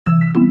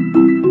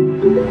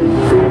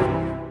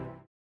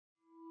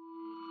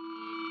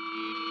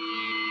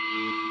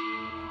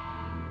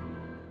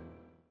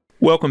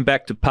Welcome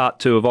back to part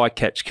 2 of I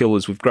Catch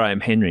Killers with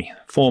Graham Henry,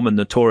 former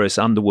notorious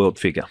underworld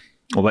figure.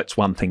 Well, that's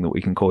one thing that we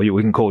can call you.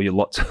 We can call you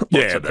lots of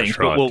things,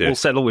 right, but we'll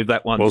settle with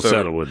that one.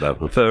 Settle with that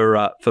one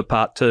for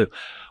part 2.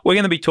 We're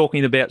going to be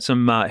talking about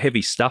some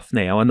heavy stuff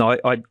now, and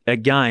I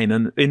again,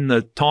 and in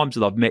the times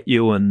that I've met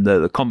you and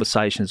the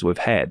conversations we've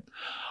had,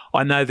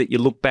 I know that you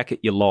look back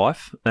at your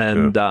life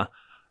and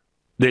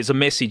there's a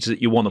message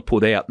that you want to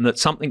put out, and it's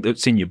something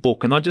that's in your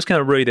book. And I'm just going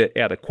to read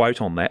out a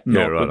quote on that,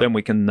 and then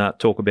we can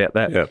talk about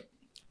that. Yeah.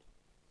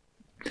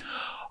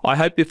 I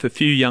hope if a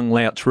few young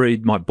louts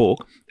read my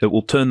book, it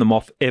will turn them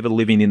off ever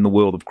living in the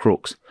world of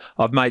crooks.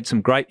 I've made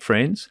some great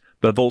friends,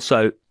 but I've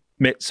also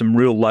met some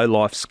real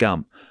low-life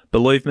scum.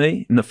 Believe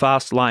me, in the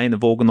fast lane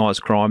of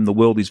organised crime, the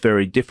world is a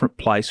very different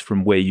place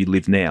from where you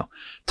live now.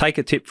 Take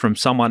a tip from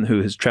someone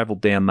who has travelled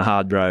down the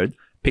hard road.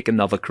 Pick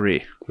another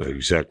career.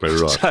 Exactly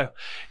right. So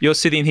you're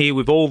sitting here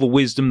with all the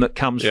wisdom that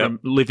comes from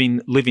living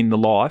the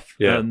life,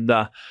 and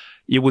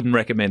you wouldn't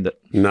recommend it?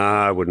 No,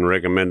 I wouldn't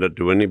recommend it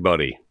to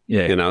anybody.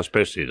 Yeah. You know,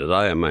 especially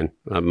today. I mean,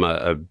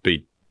 it'd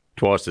be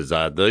twice as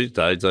hard these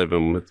days,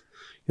 even with,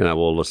 you know,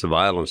 all the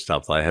surveillance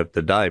stuff they have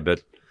today.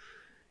 But,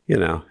 you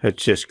know,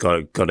 it's just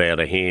got out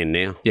of hand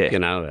now. Yeah. You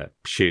know,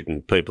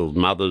 shooting people's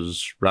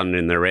mothers, running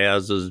in their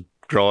houses,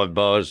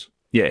 drive-bys.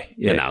 Yeah,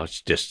 yeah. You know,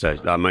 it's just,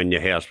 I mean,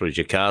 your house was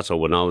your castle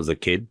when I was a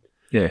kid.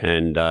 Yeah.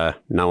 And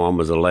no one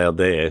was allowed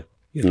there.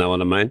 You know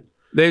what I mean?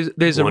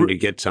 There's when you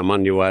get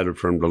someone, you waited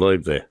for them to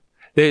leave there.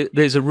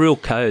 There's a real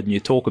code, and you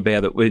talk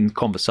about it in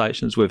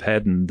conversations we've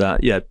had, and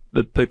the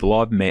people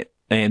I've met,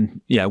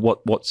 and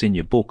what's in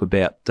your book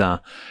about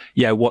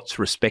what's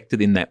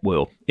respected in that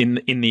world, in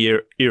the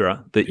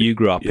era that you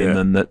grew up in,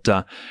 and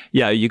that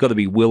you got to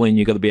be willing,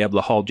 you got to be able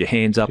to hold your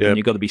hands up, and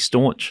you got to be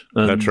staunch.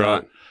 And, that's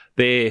right.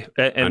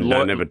 And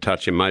don't ever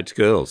touch your mates'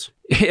 girls.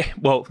 Yeah,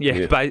 well,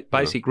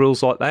 basic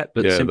rules like that,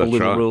 but simple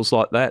little rules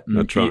like that, and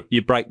that's right.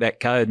 You break that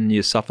code and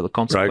you suffer the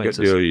consequences.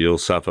 Break it, you'll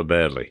suffer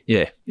badly.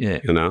 Yeah, yeah.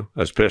 You know,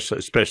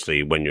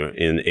 especially when you're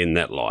in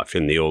that life,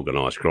 in the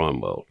organised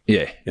crime world.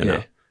 Yeah, you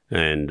know,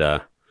 and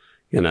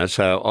you know,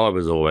 so I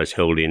was always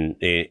held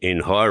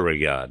in high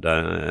regard,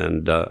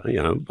 and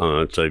you know,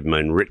 it's even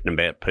been written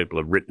about. People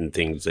have written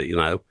things that, you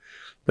know,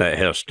 that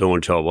how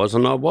staunch I was,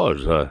 and I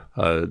was.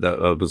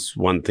 That was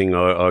one thing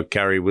I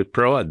carry with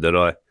pride,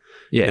 that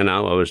you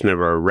know, I was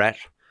never a rat,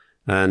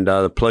 and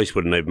the police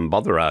wouldn't even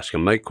bother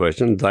asking me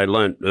questions. They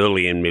learnt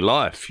early in my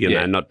life, you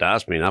know, not to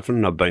ask me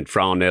nothing. I've been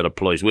thrown out of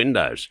police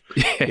windows,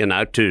 you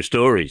know, 2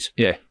 stories.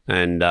 Yeah.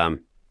 And,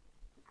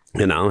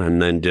 you know, and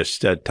then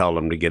just told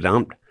them to get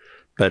humped.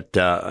 But,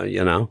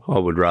 you know, I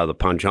would rather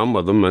punch on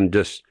with them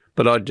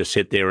but I'd just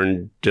sit there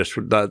and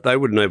they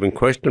wouldn't even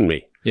question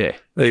me. Yeah.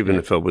 Even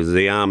if it was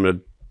the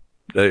armoured,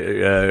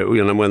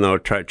 you know, when they were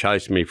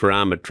chasing me for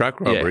armoured truck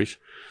robberies,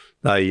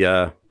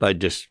 they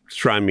just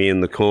throw me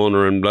in the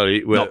corner and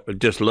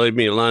just leave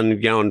me alone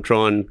and go and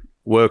try and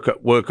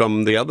work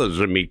on the others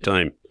in my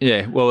team.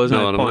 Yeah, well, there's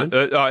no point.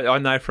 I mean? I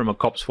know from a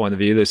cop's point of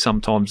view, there's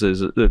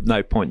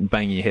no point in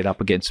banging your head up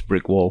against a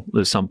brick wall.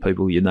 There's some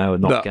people are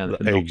not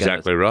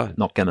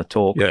going to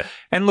talk. Yeah.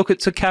 And look,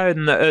 it's a code,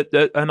 and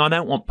I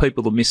don't want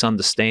people to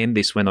misunderstand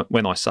this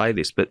when I say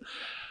this, but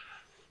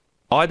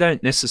I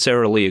don't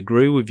necessarily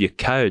agree with your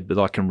code, but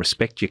I can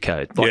respect your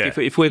code. Like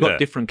if we've got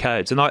different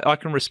codes, and I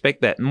can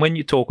respect that. And when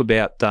you talk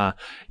about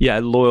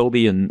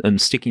loyalty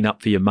and sticking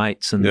up for your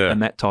mates and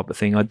that type of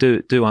thing, I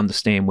do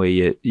understand where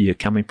you're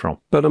coming from.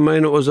 But I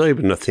mean, it was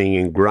even a thing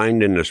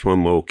ingrained in us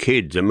when we were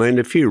kids. I mean,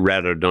 if you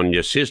ratted on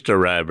your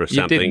sister over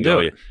something,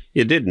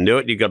 you didn't do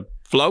it. You got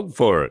flogged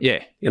for it.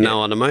 Yeah. You know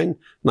what I mean? And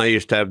they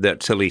used to have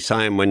that silly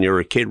saying when you were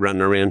a kid,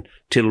 running around,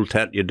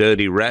 tittle-tat, you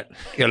dirty rat,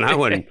 you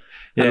know,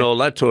 and all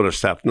that sort of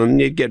stuff. And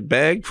you'd get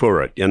bagged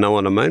for it, you know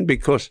what I mean?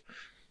 Because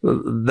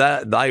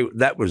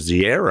that was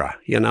the era,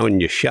 you know,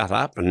 and you shut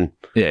up. And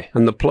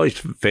the police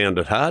found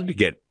it hard to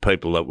get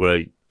people that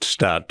were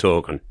start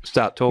talking.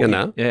 You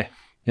know? Yeah.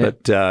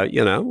 But,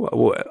 you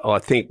know, I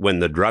think when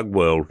the drug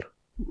world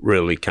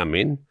really come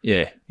in,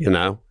 you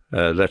know,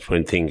 that's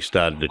when things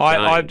started to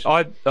change.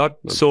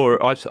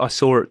 I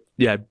saw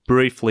it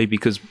briefly,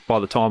 because by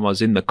the time I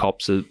was in the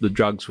cops, the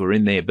drugs were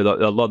in there. But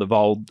a lot of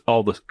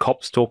older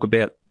cops talk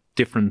about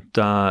different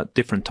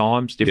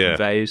times, different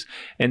values,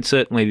 and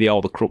certainly the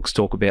older crooks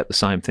talk about the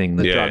same thing.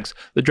 The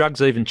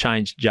drugs even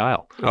changed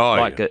jail.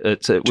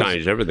 It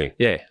changed everything.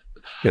 Yeah,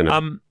 you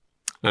know,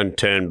 and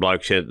turned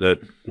blokes that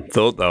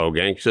thought they were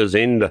gangsters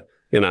into,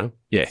 you know,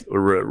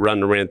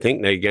 run around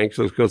thinking they're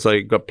gangsters because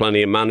they got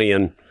plenty of money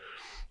and,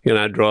 you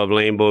know, drive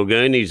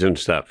Lamborghinis and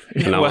stuff.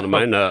 You know what I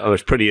mean? It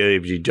was pretty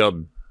easy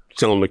job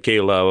selling a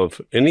kilo of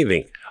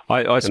anything.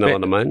 I know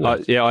what I mean?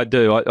 I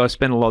do. I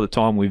spent a lot of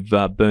time with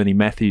Bernie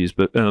Matthews,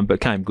 but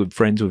became good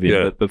friends with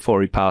him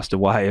before he passed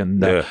away.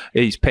 And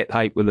his pet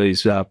hate with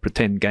these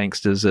pretend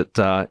gangsters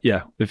that,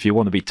 if you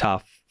want to be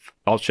tough,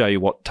 I'll show you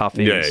what tough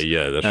is.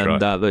 Yeah, that's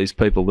right. And these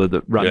people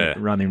that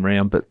running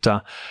around. But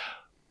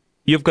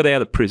you've got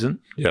out of prison.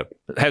 Yep.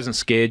 It hasn't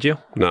scared you.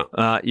 No.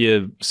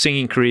 Your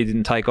singing career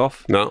didn't take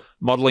off. No.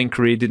 Modelling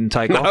career didn't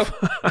take off.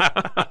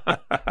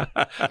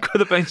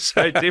 Could have been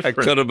so different.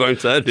 It could have been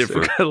so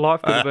different.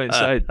 Life could have been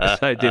so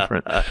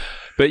different.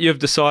 But you've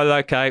decided,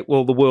 okay,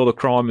 well, the world of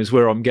crime is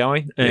where I'm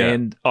going,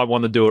 and I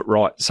want to do it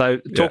right. So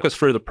talk us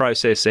through the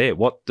process there.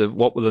 What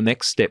were the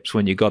next steps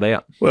when you got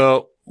out?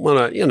 Well,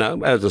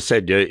 as I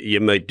said, you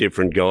meet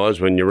different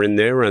guys when you're in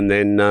there, and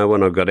then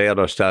when I got out,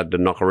 I started to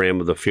knock around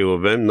with a few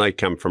of them. They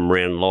come from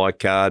around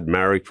Leichhardt,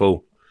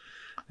 Marrickville,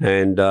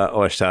 and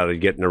I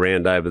started getting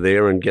around over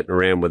there and getting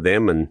around with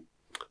them, and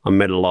I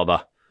met a lot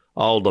of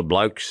older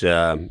blokes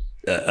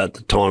at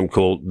the time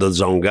called the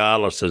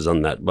Zongalises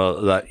and that.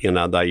 Well,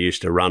 they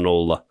used to run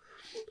all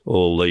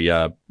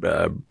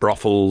the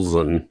brothels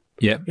and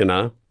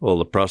all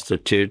the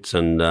prostitutes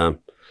and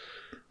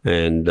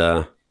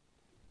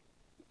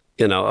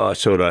I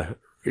sort of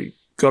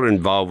got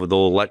involved with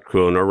all that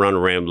crew, and I run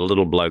around with a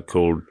little bloke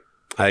called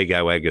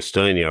Ago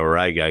Agostino or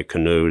Ago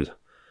Canoe,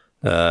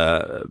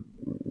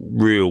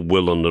 real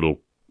willing little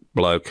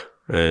bloke,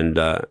 and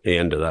he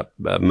ended up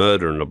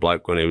murdering a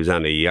bloke when he was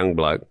only a young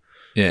bloke.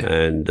 Yeah.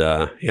 And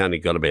he only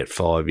got about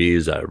 5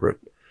 years over it.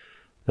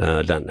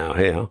 I don't know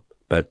how,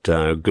 but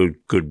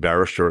good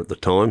barrister at the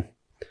time.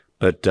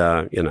 But,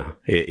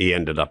 he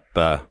ended up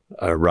a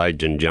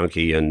raging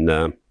junkie, and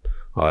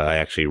I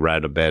actually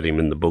wrote about him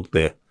in the book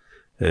there.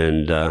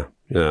 And,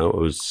 it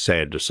was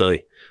sad to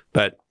see.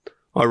 But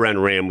I ran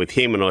around with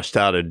him and I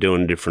started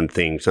doing different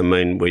things. I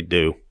mean, we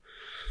do,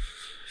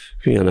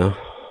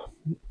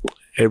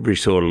 every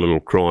sort of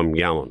little crime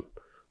going.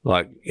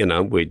 Like,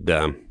 we'd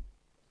do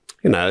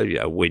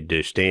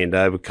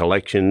standover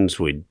collections.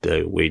 We'd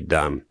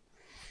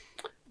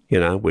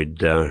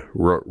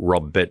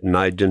rob betting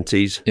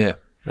agencies. Yeah.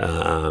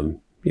 All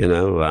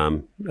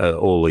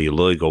the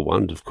illegal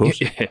ones, of course.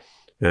 Yeah.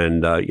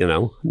 And,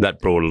 that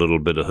brought a little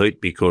bit of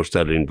heat because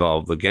that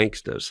involved the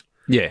gangsters.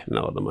 Yeah. You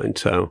know what I mean?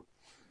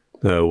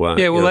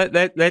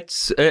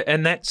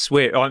 That's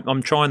where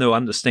I'm trying to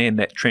understand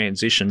that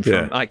transition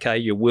from, okay,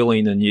 you're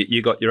willing and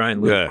you got your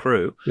own little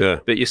crew,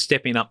 but you're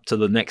stepping up to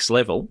the next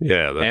level.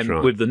 Yeah, that's right.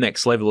 And with the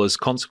next level is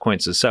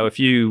consequences. So if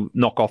you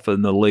knock off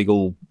an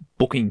illegal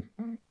booking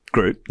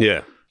group,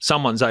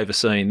 someone's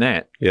overseeing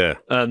that. Yeah.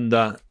 And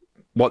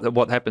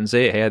what happens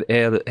there?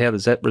 How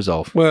does that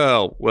resolve?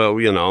 Well, I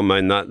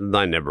mean,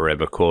 they never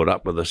ever caught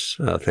up with us,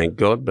 thank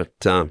God. But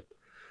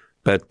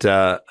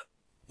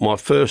my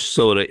first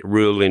sort of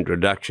real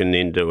introduction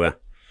into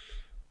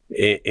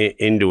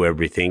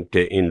everything,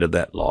 into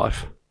that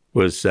life,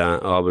 was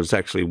I was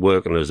actually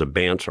working as a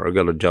bouncer. I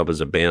got a job as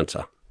a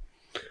bouncer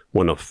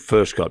when I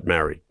first got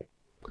married.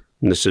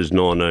 And this is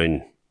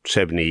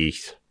 1970.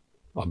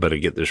 I better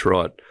get this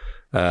right.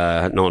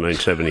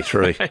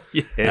 1973.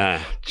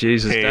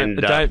 Jesus,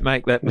 don't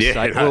make that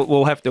mistake.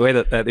 We'll have to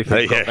edit that if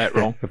we've got that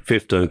wrong.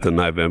 15th of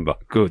November.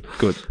 Good.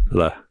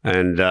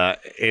 And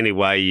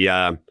anyway,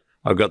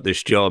 I got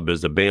this job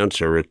as a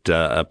bouncer at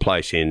a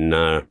place in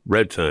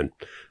Redfern.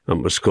 It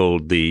was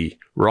called the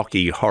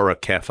Rocky Horror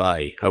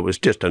Cafe. It was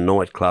just a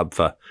nightclub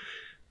for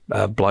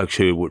blokes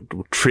who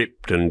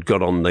tripped and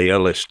got on the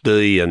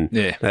LSD and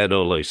had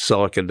all these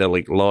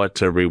psychedelic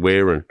lights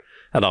everywhere and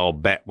had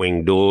old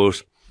batwing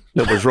doors.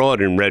 It was right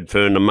in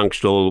Redfern,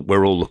 amongst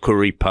where all the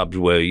curry pubs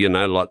were,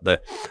 like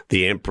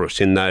the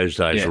Empress in those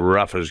days,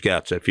 rough as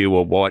guts. If you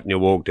were white and you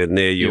walked in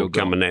there, you were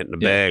coming out in the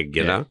bag,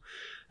 you know.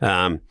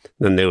 Then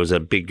there was a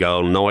big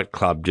old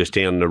nightclub just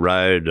down the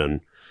road, and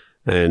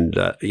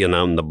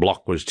the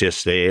block was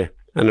just there,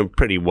 and a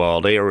pretty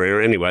wild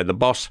area. Anyway, the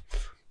boss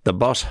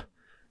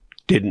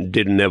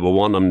didn't ever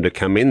want them to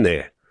come in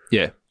there.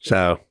 Yeah.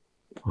 So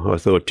I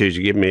thought, geez,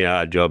 you give me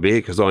a job here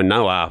because I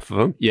know half of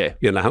them. Yeah.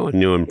 I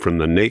knew him from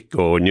the Nick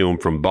or knew him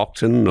from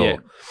boxing.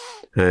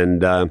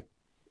 And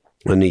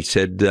he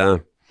said,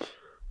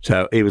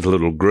 so he was a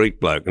little Greek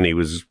bloke and he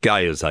was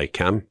gay as they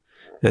come.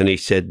 And he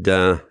said,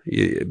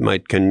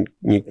 mate, can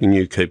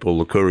you keep all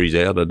the curries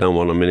out? I don't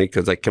want them in it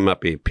because they come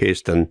up here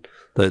pissed and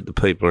the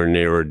people in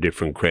there are a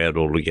different crowd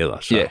altogether.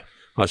 So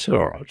I said,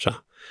 all right. So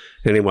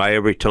anyway,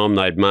 every time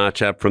they'd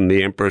march up from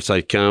the Empress,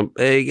 they'd come,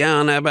 there you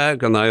go,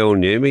 Nabok, and they all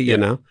knew me, you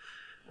know.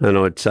 And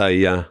I'd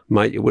say,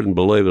 mate, you wouldn't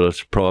believe it,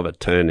 it's a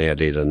private turnout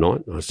here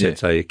tonight. I said,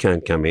 so you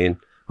can't come in.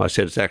 I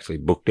said, it's actually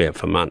booked out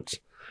for months.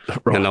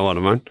 Right. You know what I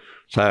mean?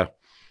 So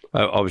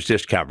I was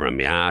just covering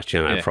my arse,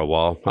 for a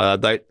while.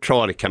 They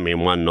tried to come in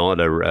one night,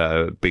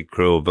 a big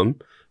crew of them,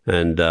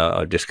 and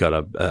I just got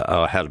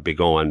I had a big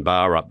iron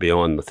bar up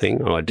behind the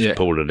thing, and I just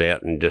pulled it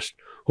out and just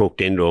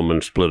hooked into them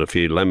and split a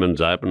few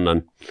lemons open,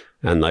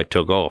 and they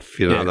took off.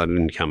 They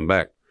didn't come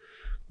back.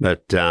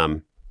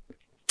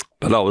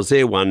 But I was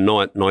there one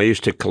night, and I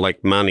used to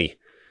collect money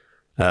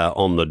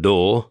on the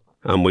door,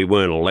 and we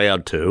weren't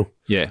allowed to.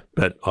 Yeah.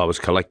 But I was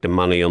collecting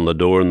money on the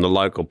door, and the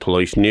local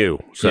police knew.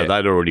 So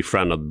they'd already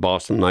fronted the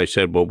boss, and they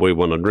said, well, we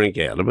want a drink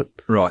out of it.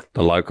 Right.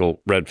 The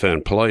local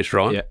Redfern police,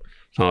 right? Yeah.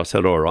 So I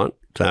said, all right.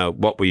 So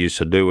what we used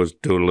to do was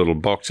do a little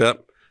box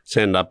up,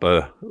 send up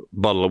a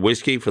bottle of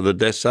whiskey for the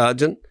desk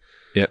sergeant,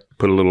 Yep.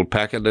 Put a little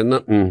packet in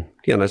it, and,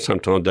 you know,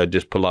 sometimes they'd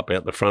just pull up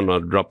out the front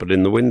and I'd drop it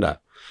in the window.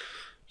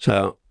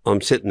 So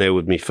I'm sitting there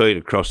with my feet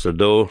across the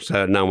door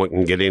so no one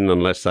can get in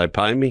unless they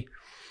pay me.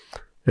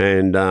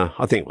 And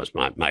I think it was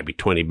maybe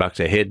 $20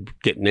 a head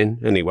getting in.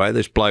 Anyway,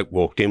 this bloke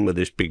walked in with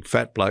this big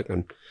fat bloke,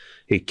 and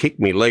he kicked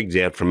me legs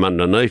out from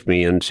underneath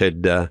me and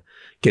said,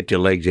 get your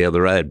legs out of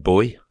the road,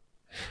 boy.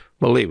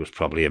 Well, he was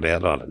probably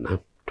about, I don't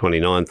know,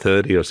 29,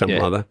 30 or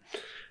something like that.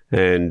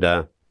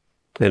 And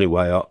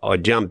anyway, I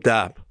jumped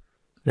up,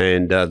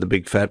 and the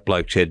big fat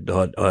bloke said,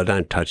 I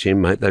don't touch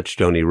him, mate. That's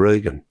Johnny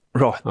Regan.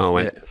 Right. I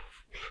went,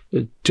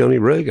 Johnny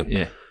Regan.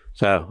 Yeah.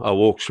 So I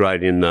walked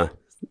straight in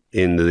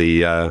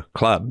the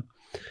club,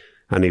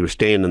 and he was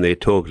standing there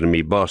talking to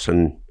me boss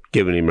and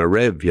giving him a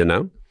rev, you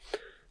know.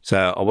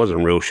 So I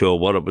wasn't real sure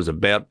what it was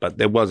about, but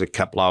there was a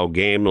couple of old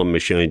gambling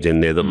machines in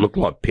there that looked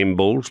like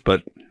pinballs,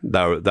 but they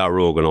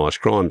were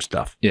organised crime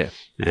stuff. Yeah.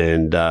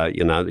 And,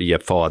 you know, you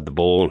fired the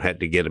ball and had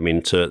to get them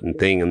in certain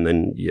thing, and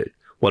then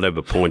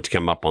whatever points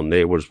come up on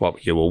there was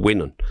what you were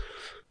winning.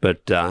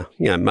 But,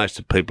 you know, most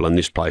of the people in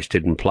this place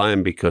didn't play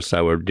them because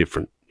they were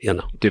different, you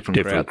know,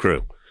 different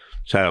crew.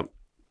 So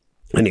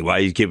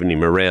anyway, he's giving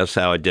him a rouse,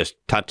 so I just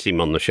touched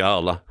him on the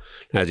shoulder.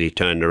 As he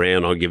turned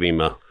around, I give him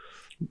a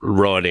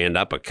right-hand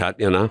uppercut,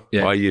 you know.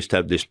 Yeah. I used to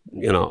have this,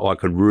 you know, I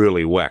could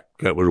really whack.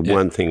 That was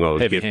one thing I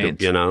was Heavy gifted,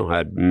 hands. you know. I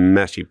had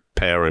massive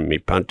power in my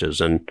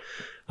punches, and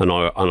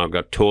I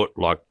got taught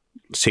like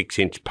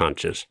 6-inch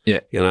punches,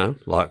 you know,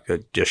 like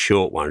just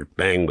short ones,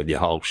 bang with your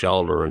whole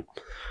shoulder, and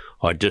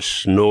I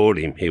just snored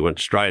him. He went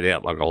straight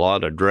out like a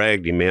light. I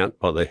dragged him out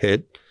by the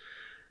head,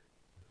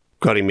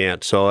 got him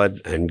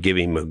outside, and give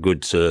him a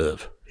good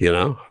serve, you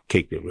know.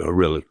 I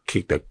really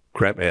kicked the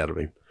crap out of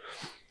him.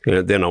 You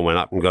know, then I went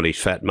up and got his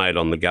fat mate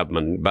on the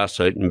government bus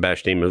seat and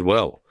bashed him as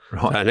well.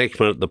 Right. So next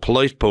minute, the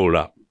police pulled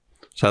up.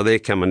 So they're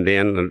coming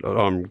down, and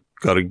I'm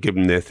got to give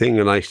them their thing,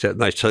 and they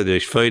see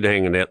these feet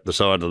hanging out the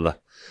side of the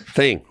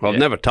thing. I've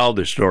never told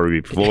this story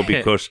before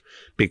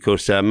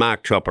because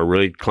Mark Chopper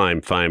Reed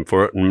claimed fame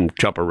for it, and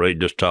Chopper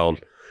Reed just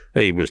told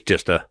he was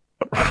just a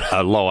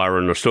liar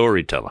and a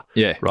storyteller.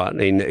 Yeah. Right.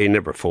 He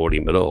never fought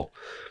him at all.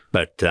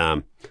 But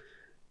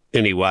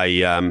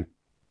anyway,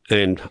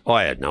 and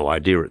I had no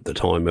idea at the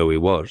time who he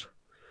was.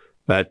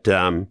 But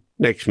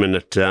next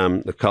minute,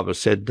 the copper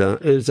said,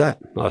 who's that?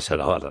 I said,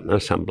 I don't know,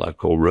 some bloke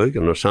called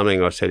Regan or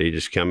something. I said, he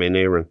just come in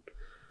here. And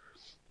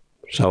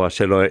so I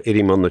said, I hit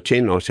him on the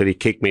chin. I said, he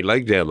kicked me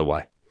legs out of the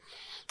way.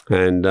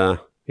 And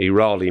he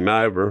rolled him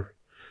over.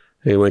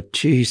 He went,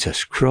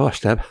 Jesus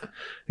Christ.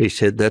 He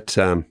said, that's,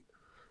 I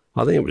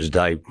think it was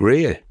Dave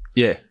Greer.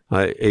 Yeah.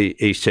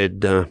 He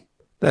said,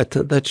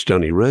 that's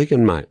Johnny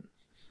Regan, mate.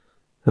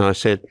 And I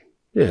said,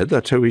 yeah,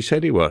 that's who he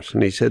said he was.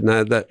 And he said,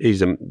 no, he's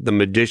the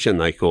magician,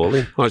 they call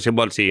him. I said,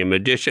 what's he, a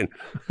magician?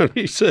 And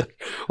he said,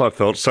 I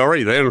felt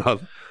sorry then.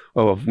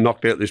 I've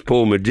knocked out this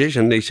poor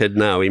magician. He said,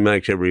 no, he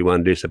makes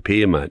everyone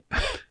disappear, mate.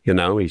 You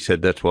know, he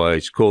said, that's why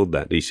he's called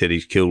that. He said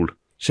he's killed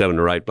 7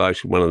 or 8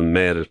 blokes, one of the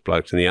maddest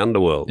blokes in the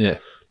underworld. Yeah.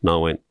 And I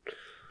went,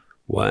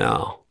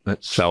 wow.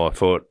 So I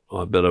thought,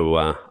 I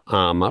better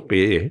arm up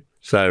here.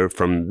 So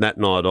from that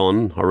night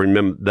on, I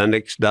remember the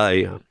next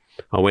day,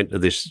 I went to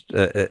this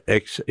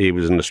he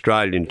was an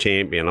Australian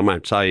champion, I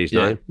won't say his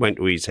name, went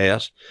to his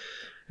house,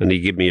 and he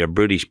gave me a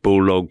British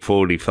Bulldog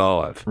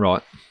 45.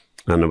 Right.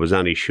 And it was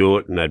only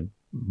short and had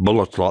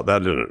bullets like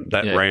that in it,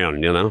 that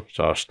round, you know.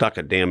 So I stuck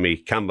it down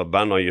my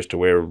cummerbund. I used to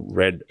wear a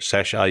red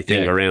sachet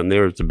thing around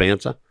there as the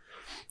bouncer.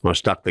 I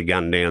stuck the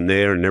gun down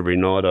there, and every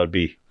night I'd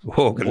be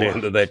walking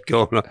down to that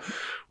corner.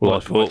 Well,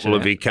 I thought, well,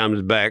 if he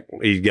comes back,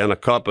 he's going to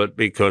cop it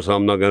because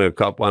I'm not going to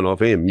cop one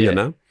off him, you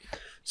know.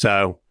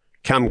 So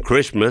come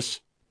Christmas,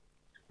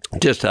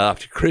 just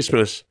after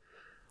Christmas,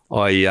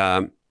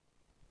 I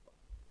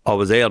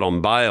was out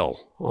on bail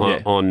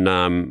on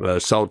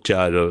assault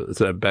charge,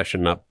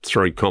 bashing up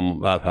 3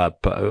 Commonwealth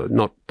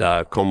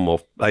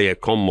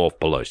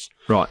police.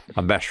 Right.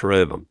 I bashed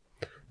 3 of them.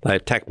 They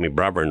attacked my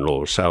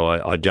brother-in-law, so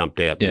I jumped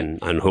out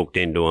and hooked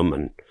into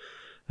them,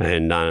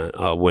 and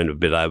I went a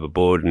bit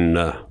overboard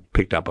and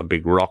picked up a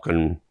big rock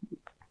and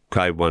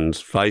caved one's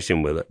face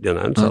in with it, you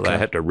know, and so they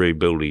had to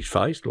rebuild his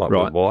face, like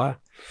with wire.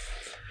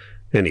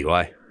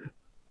 Anyway,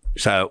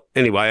 I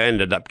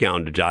ended up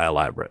going to jail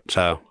over it.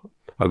 So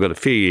I got a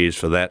few years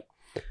for that,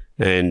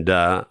 and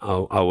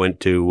I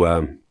went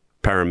to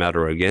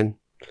Parramatta again,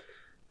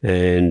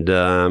 and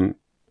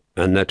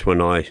that's when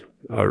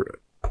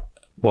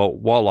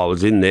while I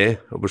was in there,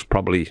 it was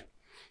probably,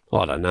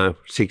 I don't know,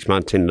 6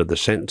 months into the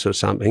sentence or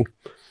something,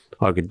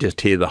 I could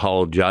just hear the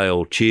whole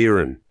jail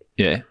cheering.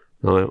 Yeah.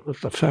 I went, what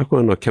the fuck?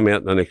 When I come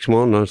out the next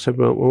morning, I said,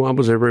 well, what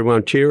was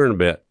everyone cheering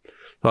about?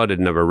 I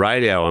didn't have a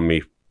radio on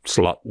me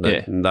slot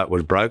that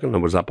was broken. It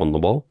was up on the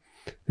wall.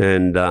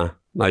 And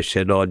they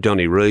said,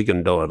 Johnny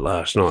Regan died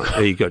last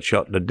night. He got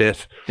shot to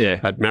death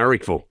at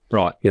Marrickville.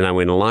 Right. You know,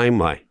 in a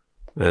laneway.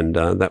 And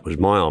that was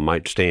my old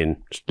mate,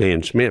 Stan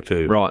Smith,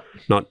 who,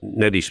 not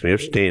Neddy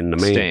Smith, Stan the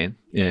man. Stan,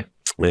 yeah.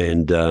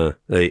 And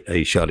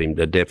he shot him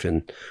to death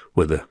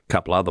with a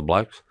couple other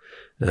blokes.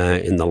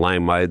 in the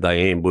laneway.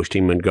 They ambushed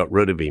him and got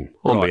rid of him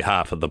on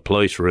behalf of the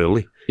police,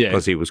 really,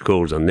 because he was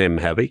causing them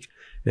havoc.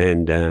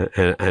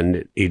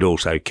 And he'd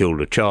also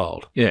killed a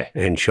child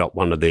and shot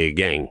one of their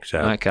gang.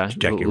 So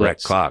Jackie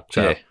Rat Clark.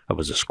 So it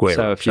was a square.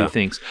 So a few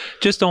things.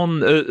 Just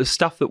on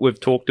stuff that we've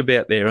talked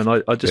about there,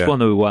 and I just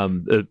want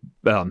to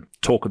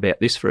talk about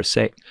this for a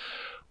sec.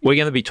 We're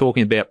going to be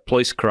talking about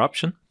police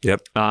corruption.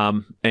 Yep.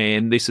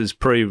 And this is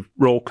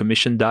pre-Royal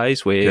Commission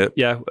days where,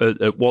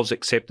 it was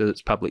accepted,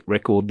 it's public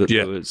record that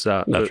there was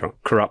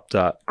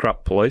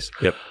corrupt police.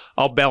 Yep.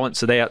 I'll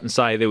balance it out and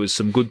say there was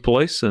some good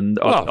police, and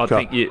I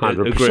think you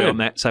 100%. agree on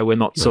that. So we're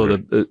not sort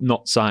of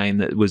not saying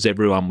that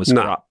everyone was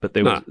corrupt, but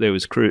there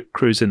was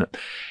crews in it.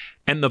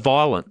 And the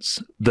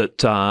violence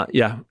that,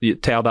 you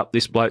towed up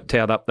this bloke,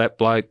 towed up that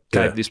bloke,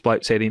 gave this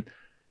bloke's head in.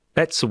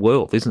 That's the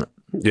world, isn't it?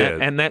 Yeah,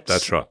 and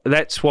that's right.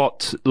 That's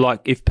what,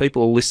 like, if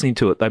people are listening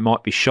to it, they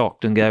might be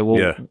shocked and go,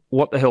 well,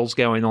 what the hell's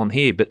going on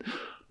here? But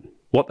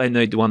what they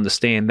need to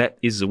understand, that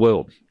is the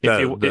world.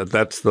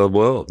 That's the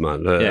world,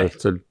 man.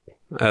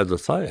 As I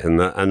say, and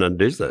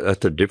it is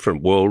that's a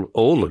different world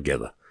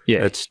altogether.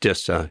 Yeah. It's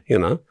just,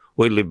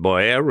 we live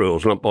by our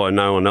rules, not by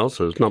no one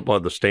else's, not by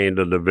the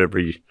standard of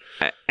every...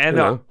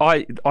 And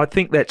I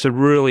think that's a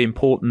really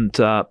important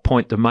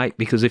point to make,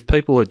 because if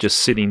people are just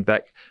sitting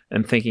back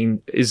and thinking,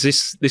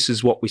 this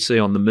is what we see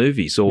on the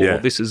movies, or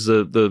this is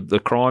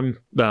the crime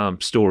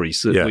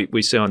stories that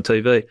we see on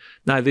TV.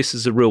 No, this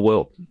is the real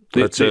world.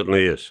 It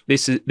certainly is.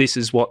 This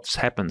is what's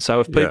happened.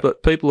 So if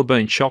people are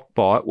being shocked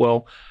by it,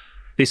 well,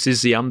 this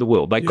is the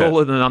underworld. They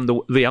call it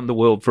the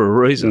underworld for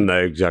a reason. No,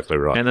 exactly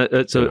right. And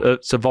it's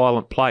a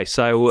violent place.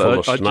 So full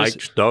of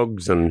snakes,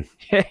 dogs, and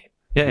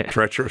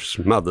treacherous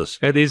mothers.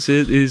 It is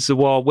the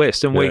Wild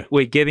West, and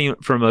we're getting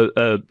it from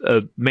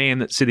a man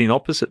that's sitting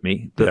opposite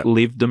me that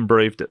lived and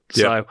breathed it.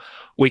 So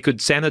we could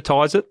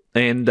sanitise it,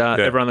 and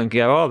everyone can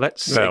go, oh,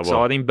 that's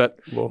exciting. But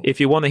if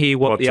you want to hear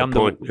what the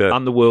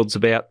underworld's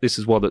about, this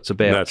is what it's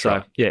about. That's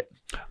right.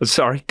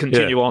 Sorry,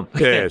 continue on.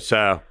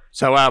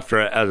 So after,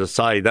 as I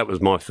say, that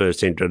was my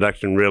first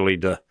introduction really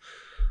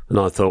and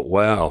I thought,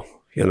 wow,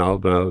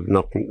 I've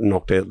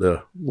knocked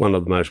out one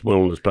of the most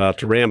wildest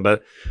parts around.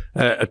 But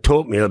it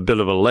taught me a bit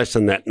of a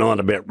lesson that night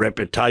about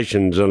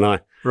reputations, and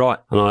I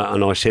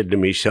said to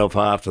myself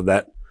after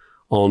that,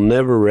 I'll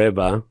never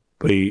ever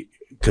be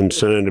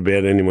concerned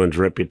about anyone's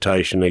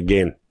reputation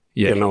again.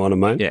 Yeah. You know what I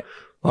mean? Yeah.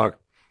 Like,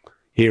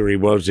 here he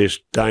was, this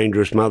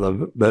dangerous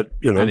mother, but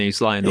and he's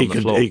laying on the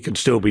floor. He could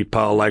still be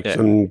poleaxed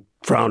and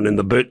thrown in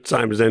the boot,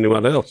 same as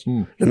anyone else.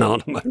 You know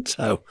what I mean?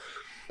 So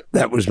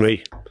that was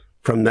me.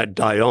 From that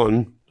day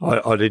on,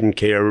 I didn't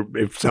care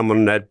if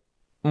someone had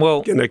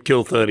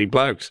kill 30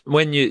 blokes.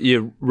 When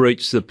you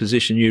reach the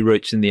position you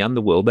reach in the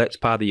underworld, that's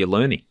part of your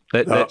learning.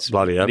 That's the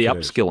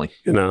upskilling.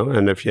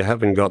 And if you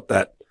haven't got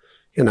that,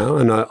 and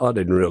I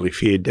didn't really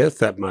fear death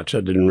that much. I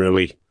didn't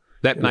really.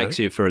 That makes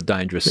you for a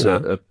dangerous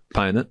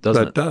opponent,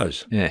 doesn't it? That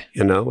does. Yeah.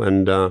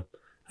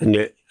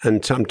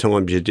 And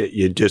sometimes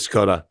you just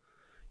got to,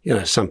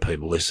 some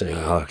people listening,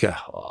 you're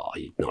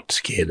not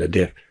scared of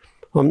death.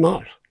 I'm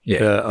not.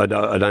 Yeah. I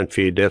don't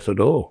fear death at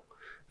all.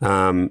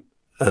 I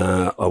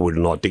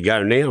wouldn't like to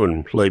go now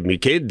and leave me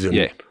kids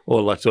and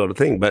all that sort of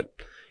thing. But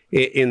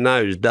in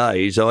those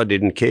days, I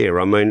didn't care.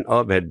 I mean,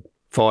 I've had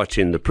fights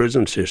in the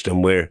prison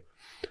system where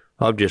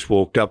I've just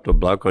walked up to a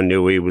bloke. I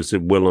knew he was a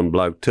willing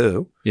bloke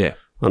too. Yeah.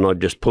 And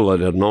I'd just pull out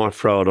a knife,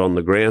 throw it on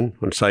the ground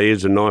and say,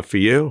 here's a knife for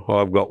you.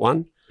 I've got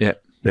one. Yeah.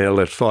 Now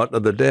let's fight to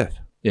the death.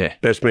 Yeah.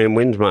 Best man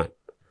wins, mate.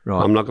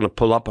 Right. I'm not going to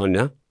pull up on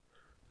you.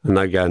 And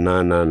they go,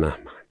 no, mate.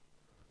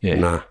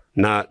 Yeah.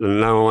 No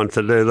one wants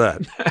to do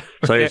that.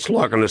 So it's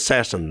like an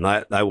assassin.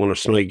 They want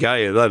to sneak at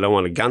you. They don't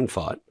want a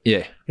gunfight.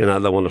 Yeah. They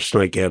want to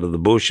sneak out of the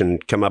bush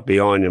and come up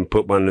behind you and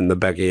put one in the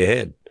back of your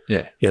head.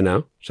 Yeah.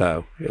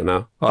 So,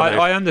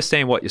 I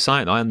understand what you're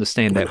saying. I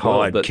understand that.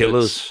 Hide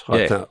killers,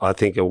 I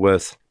think are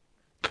worth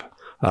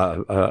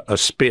a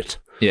spit.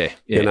 Yeah.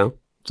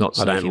 It's not.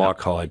 I don't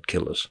like hide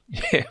killers.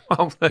 Yeah,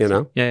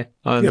 yeah,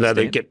 I understand.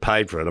 They get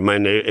paid for it. I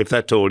mean, if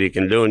that's all you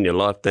can do in your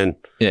life, then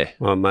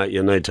well, mate,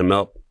 you need some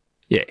help.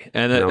 Yeah,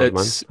 and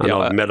it's.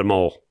 I've met them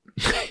all.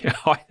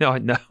 I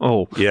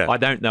know. Yeah, I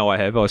don't know. I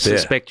have. I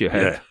suspect you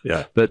have.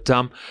 Yeah. But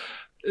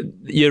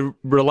your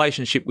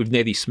relationship with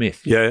Neddy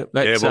Smith. Yeah.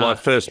 Well, I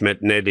first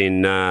met Ned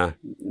in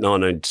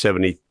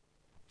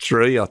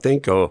 1973, I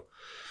think, or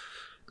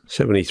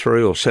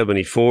 73 or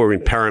 74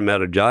 in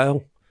Parramatta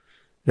Jail.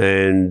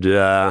 And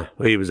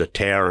he was a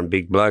towering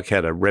big bloke,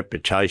 had a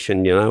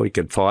reputation, he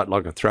could fight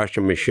like a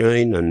thrashing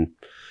machine, and,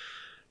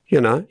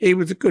 he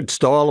was a good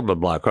style of a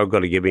bloke, I've got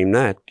to give him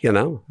that,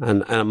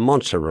 and a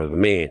monster of a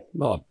man,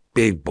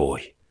 big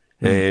boy.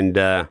 And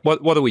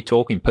what are we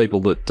talking,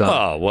 people that...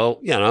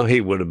 he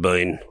would have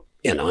been,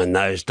 in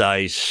those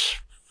days,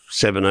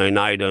 17,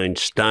 18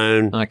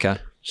 stone,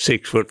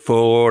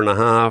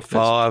 6'4.5",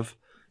 5",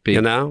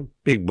 big.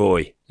 Big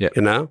boy,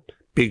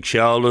 big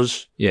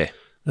shoulders. Yeah.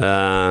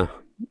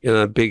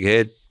 Big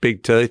head,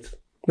 big teeth.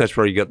 That's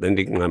where he got the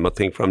nickname, I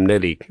think, from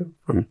Neddy.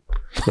 From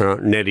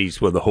Neddies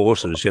were the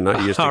horses, he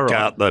used to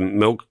cart the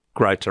milk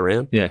crates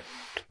around. Yeah.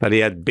 but he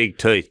had big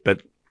teeth.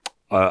 But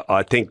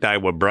I think they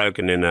were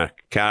broken in a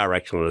car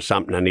accident or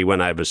something, and he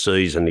went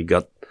overseas and he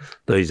got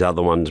these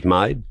other ones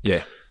made.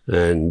 Yeah.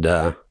 And,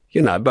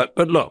 but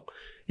look,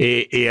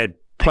 he had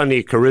plenty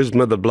of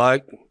charisma, the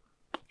bloke.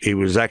 He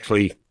was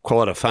actually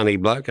quite a funny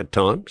bloke at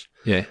times.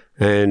 Yeah.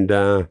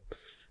 And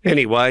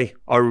anyway,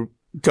 I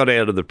got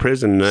out of the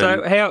prison.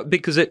 So how,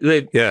 because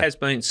there has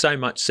been so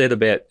much said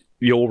about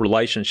your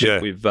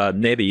relationship with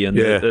Neddy, and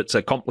it's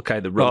a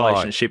complicated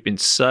relationship in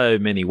so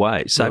many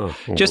ways. So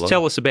just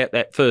tell us about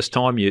that first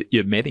time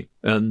you met him,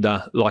 and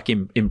like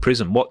in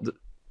prison. What,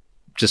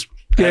 just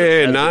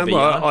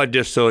I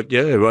just thought,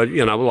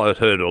 I'd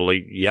heard all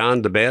the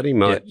yarns about him.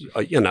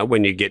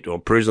 When you get to a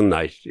prison,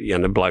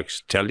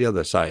 blokes tell you,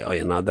 they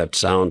say, that's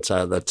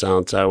so-and-so, that's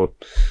so-and-so.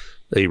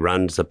 He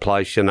runs the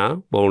place,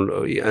 Well,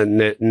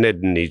 Ned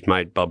and his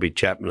mate Bobby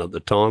Chapman at the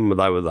time,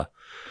 they were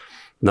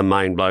the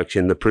main blokes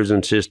in the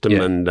prison system,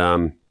 and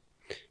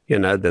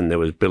then there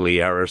was Billy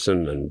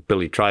Harrison and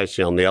Billy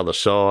Tracy on the other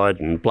side,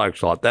 and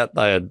blokes like that.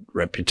 They had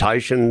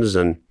reputations,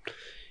 and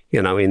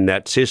in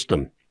that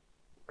system.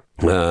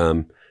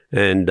 Ned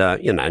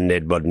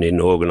wasn't in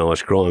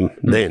organised crime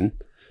then.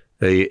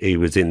 He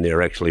was in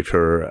there actually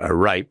for a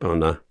rape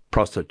on a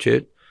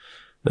prostitute,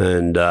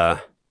 and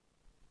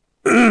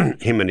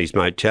him and his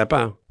mate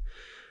Chapo,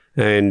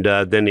 and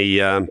then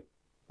he. I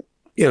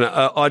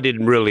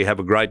didn't really have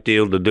a great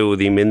deal to do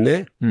with him in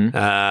there.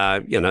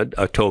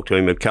 I talked to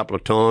him a couple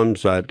of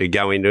times to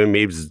go into him.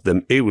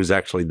 He was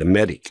actually the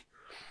medic,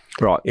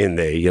 right, in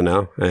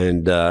there,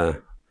 and I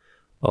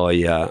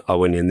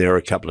went in there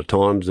a couple of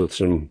times with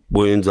some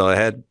wounds I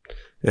had,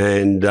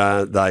 and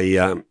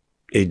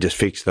he just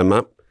fixed them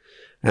up,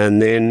 and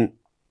then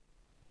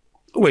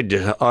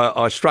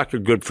I struck a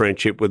good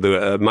friendship with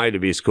a mate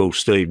of his called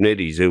Steve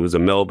Neddy, who was a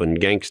Melbourne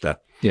gangster.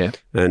 Yeah,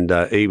 and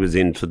he was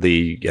in for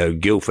the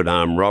Guildford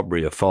armed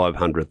robbery of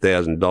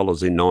 $500,000 in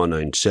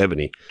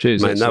 1970.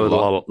 Jeez, that was a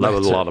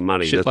lot of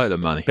money. Shitload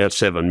of money. About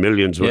 $7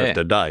 million's worth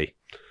a day.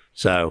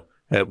 So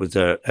that was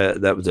a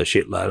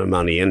shitload of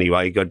money.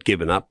 Anyway, he got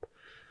given up,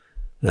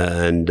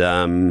 and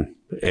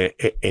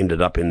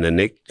ended up in the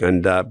nick.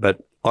 And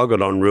but I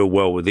got on real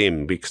well with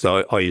him because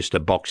I used to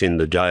box in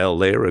the jail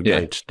there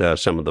against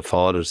some of the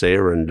fighters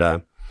there, and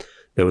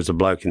there was a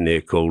bloke in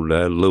there called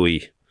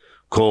Louis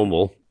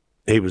Cornwall.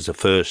 He was the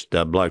first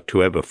bloke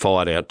to ever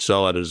fight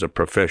outside as a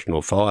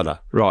professional fighter.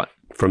 Right.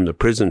 From the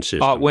prison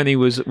system. Oh, when he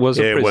was a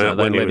prisoner,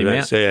 they let him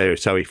out? Yeah,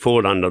 so he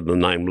fought under the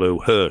name Lou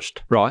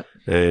Hurst. Right.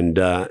 And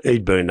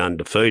he'd been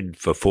undefeated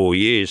for 4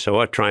 years,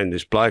 so I trained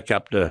this bloke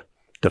up to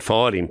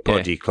fight him,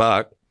 Podgy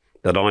Clark,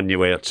 that I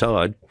knew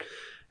outside,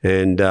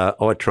 and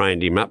I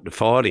trained him up to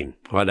fight him.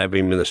 I'd have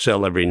him in the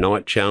cell every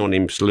night, showing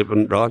him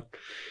slipping, right?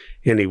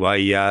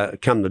 Anyway,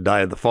 come the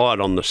day of the fight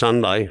on the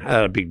Sunday, I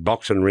had a big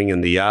boxing ring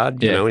in the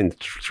yard, in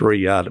 3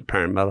 yard at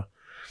Parramatta.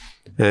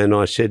 And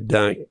I said,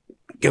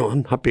 go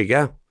on, up you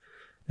go.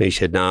 And he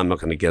said, no, I'm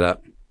not going to get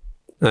up.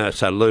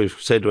 So Lou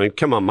said to him,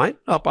 come on, mate,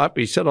 up.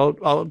 He said,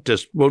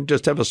 we'll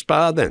just have a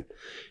spar then.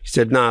 He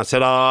said, no. I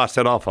said,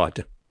 I'll fight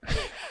you.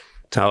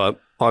 So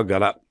I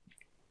got up,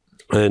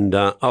 and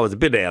I was a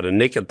bit out of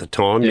nick at the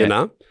time,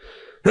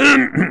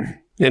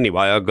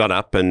 Anyway, I got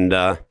up,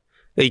 and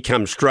he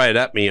come straight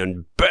at me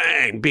and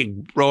bang,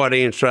 big right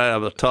hand straight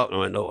over the top. And I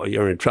went, oh,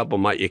 you're in trouble,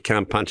 mate. You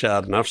can't punch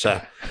hard enough.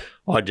 So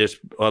I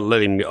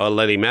let him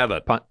have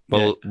it.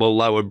 Well,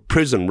 they were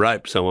prison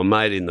rapes. They were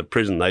made in the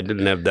prison. They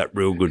didn't have that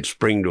real good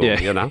spring to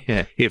them,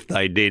 Yeah. If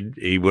they did,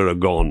 he would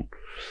have gone.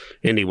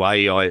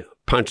 Anyway, I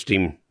punched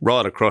him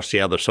right across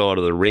the other side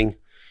of the ring,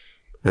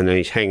 and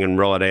he's hanging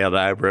right out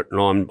over it,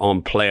 and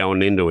I'm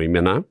ploughing into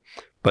him,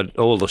 But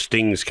all the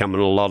sting's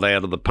coming a lot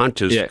out of the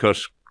punches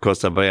because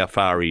of how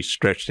far he's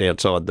stretched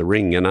outside the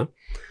ring,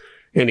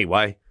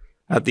 Anyway,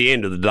 at the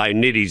end of the day,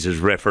 Neddy's his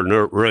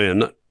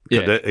refereeing it.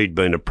 Yeah. He'd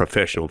been a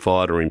professional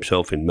fighter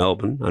himself in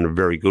Melbourne, and a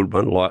very good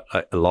one, like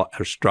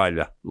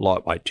Australia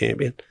lightweight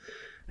champion.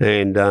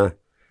 And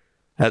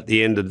at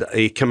the end of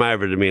he came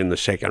over to me in the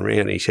second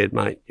round. He said,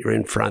 mate, you're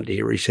in front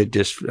here. He said,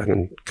 just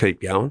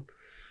keep going.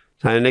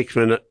 So the next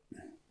minute,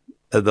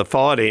 the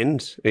fight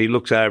ends. He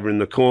looks over in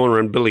the corner,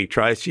 and Billy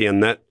Tracy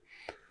and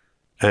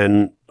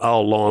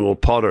old Lionel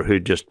Potter, who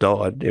just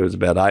died, he was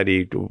about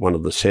 80, one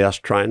of the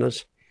South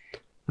trainers,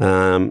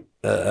 and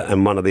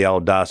one of the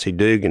old Darcy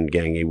Dugan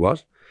gang he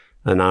was,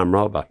 an armed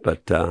robber,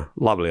 but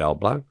lovely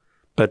old bloke.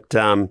 But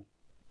they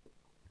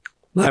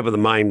were the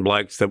main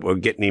blokes that were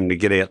getting him to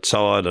get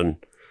outside, and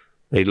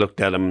he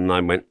looked at them and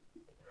they went.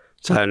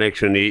 So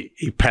next one, he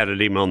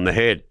patted him on the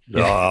head.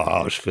 Yeah. Oh,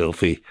 I was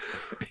filthy.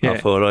 Yeah. I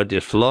thought I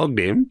just flogged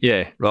him.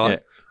 Yeah.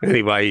 Right? Yeah.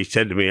 Anyway, he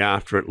said to me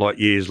after it, like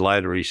years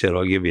later, he said,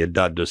 I'll give you a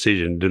dud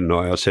decision, didn't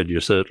I? I said,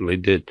 you certainly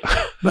did.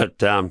 But,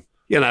 but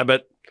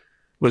it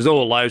was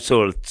all those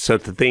sort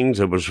of things.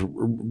 It was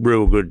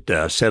real good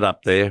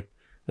setup there.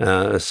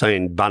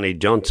 Seeing Bunny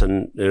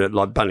Johnson,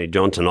 Bunny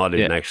Johnson, I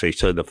didn't actually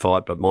see the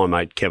fight, but my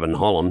mate Kevin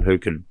Holland, who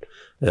could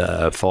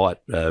fight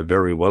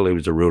very well, he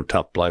was a real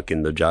tough bloke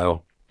in the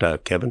jail.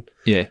 Kevin.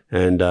 Yeah.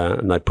 And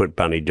they put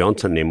Bunny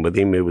Johnson in with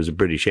him, who was a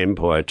British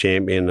Empire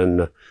champion,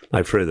 and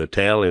they threw the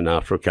towel in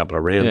after a couple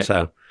of rounds. Yeah.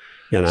 So,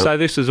 you know. So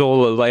this is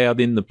all allowed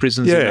in the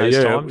prisons in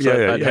those times?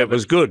 Yeah, it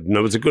was good. And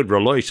it was a good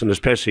release, and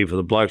especially for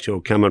the blokes who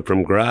were coming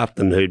from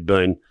Grafton who'd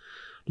been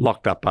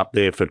locked up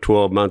there for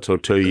 12 months or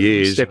 2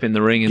 years. Step in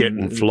the ring.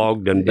 Getting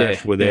flogged and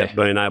bashed without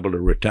being able to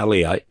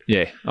retaliate.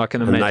 Yeah, I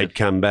can imagine. And they'd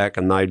come back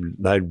and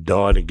they'd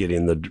die to get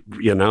in the,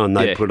 and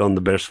they'd put on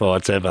the best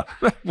fights ever,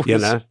 you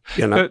know.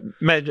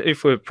 Imagine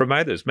if we're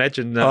promoters,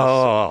 imagine. Would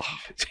have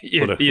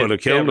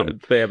killed them.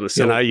 Be able to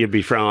sell, you'd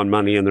be throwing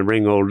money in the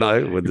ring all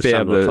day with the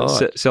sum of the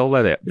fight. Sell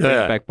that out.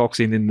 Yeah. Back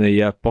boxing in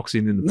the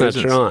prisons.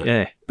 That's right.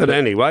 Yeah. But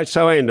anyway,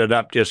 so I ended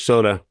up just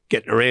sort of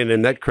getting around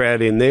in that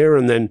crowd in there,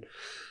 and then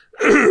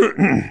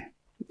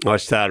I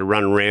started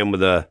running around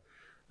with a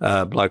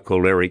bloke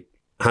called Eric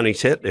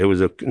Honeysett, who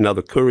was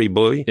another Curry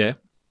boy. Yeah.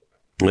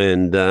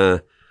 And I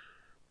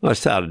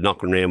started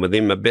knocking around with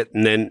him a bit,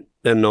 and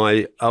then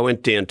I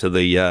went down to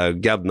the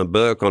Governor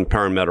Burke on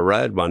Parramatta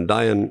Road one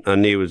day,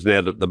 and he was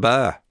out at the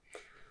bar.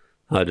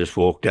 I just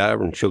walked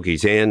over and shook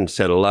his hand,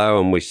 said hello,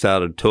 and we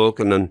started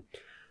talking, and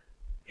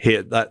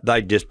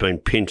they'd just been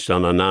pinched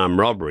on an armed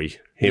robbery,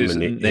 him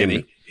and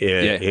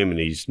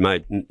his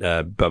mate,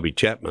 Bobby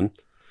Chapman.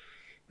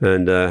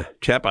 And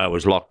Chapo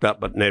was locked up,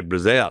 but Ned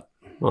was out.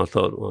 I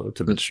thought, well, it's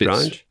a bit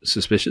strange.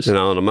 Suspicious. You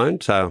know what I mean?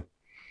 So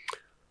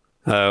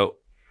I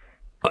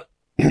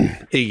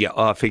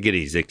forget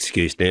his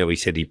excuse now. He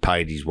said he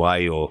paid his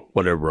way or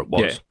whatever it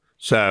was. Yeah.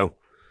 So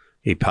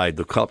he paid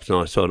the cops, and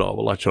I thought, oh,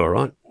 well, that's all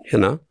right,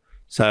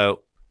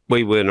 So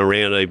we went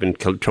around even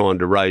trying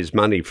to raise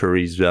money for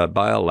his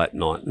bail that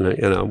night.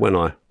 And, when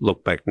I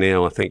look back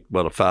now, I think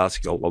what a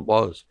farcical it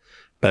was.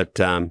 But,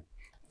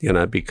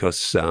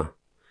 because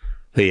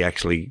he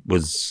actually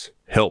was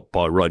helped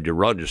by Roger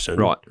Rogerson.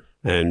 Right.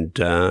 And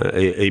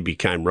he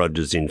became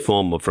Roger's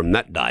informer from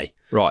that day.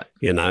 Right.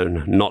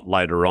 Not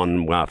later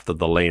on after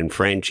the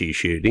Lanfranchi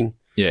shooting.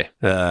 Yeah.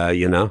 A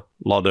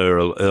lot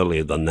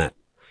earlier than that.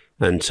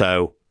 And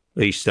so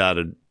he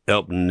started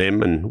helping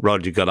them, and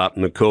Roger got up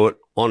in the court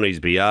on his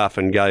behalf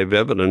and gave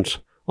evidence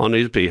on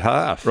his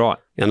behalf. Right.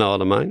 You know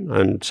what I mean?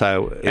 And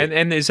so...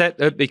 And is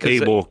that because... He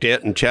walked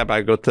out and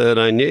Chapo got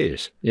 13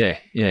 years. Yeah,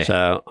 yeah.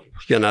 So,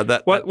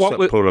 that put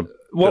a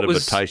bit of a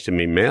taste in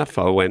my mouth.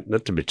 I went,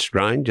 that's a bit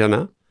strange,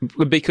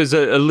 Because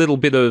a little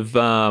bit of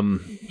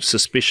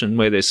suspicion,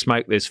 where there's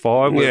smoke, there's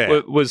fire.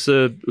 Yeah. Was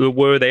the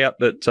word out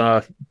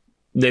that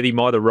Neddy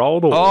might have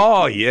rolled? Or?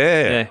 Oh,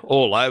 yeah.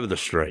 All over the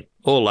street.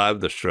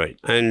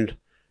 And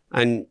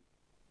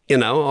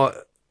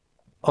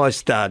I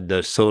started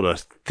to sort of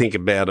think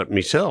about it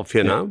myself,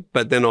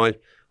 But then I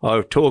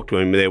talked to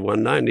him there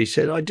one day, and he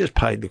said, I just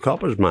paid the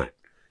coppers, mate.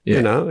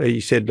 Yeah.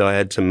 He said I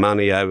had some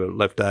money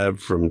left over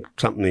from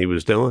something he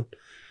was doing.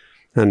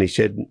 And he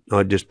said,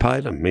 I just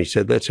paid him. He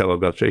said, that's how I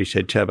got through. He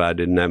said, Chavo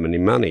didn't have any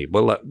money.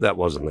 Well, that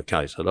wasn't the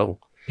case at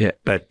all. Yeah.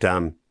 But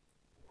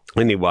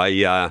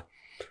anyway,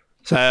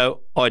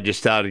 so I just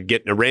started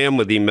getting around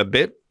with him a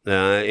bit,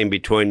 in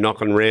between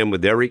knocking around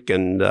with Eric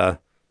and a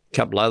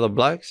couple other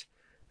blokes.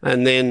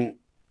 And then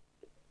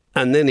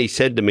he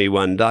said to me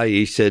one day,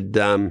 he said,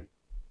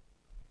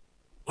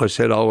 I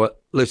said, oh,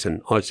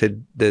 listen, I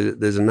said,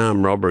 there's an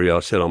armed robbery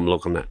I said I'm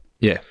looking at.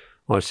 Yeah.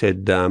 I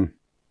said,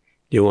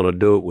 you want to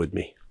do it with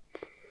me?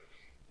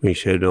 He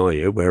said, oh,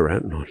 yeah, where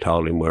at? And I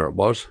told him where it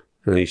was.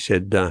 And he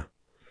said,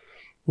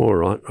 all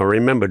right. I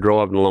remember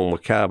driving along my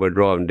car. We're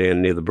driving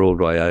down near the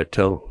Broadway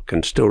Hotel.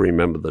 Can still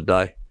remember the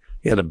day.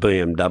 He had a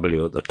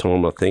BMW at the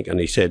time, I think, and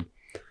he said,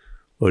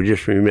 well,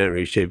 just remember,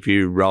 he said, if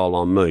you roll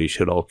on me, he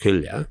said, I'll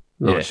kill you.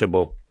 And I said,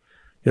 well,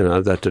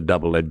 that's a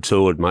double-edged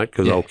sword, mate,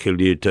 because I'll kill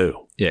you too.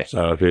 Yeah.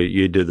 So if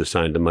you do the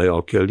same to me,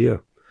 I'll kill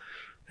you.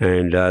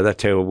 And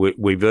that's how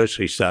we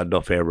virtually started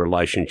off our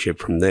relationship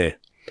from there.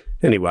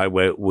 Anyway,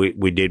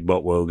 we did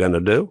what we were going to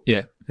do.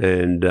 Yeah.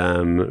 And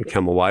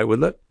come away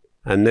with it.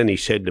 And then he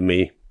said to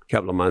me a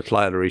couple of months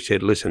later, he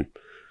said, listen,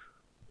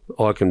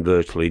 I can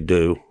virtually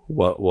do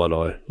what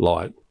I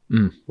like.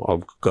 Mm.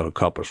 I've got a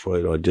copper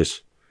suite. I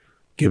just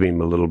give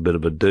him a little bit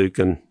of a duke,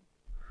 and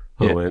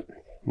I went,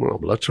 well,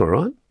 that's all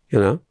right,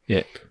 Yeah.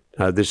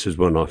 This is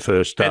when I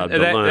first started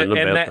to learn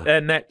about that.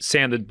 And that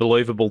sounded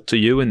believable to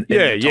you in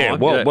yeah. time?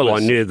 Well, I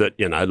knew that,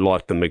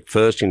 like the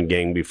McPherson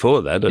gang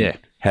before that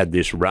had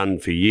this run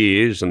for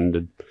years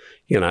and,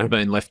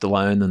 been left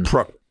alone and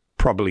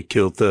probably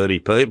killed 30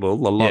 people,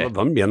 a lot of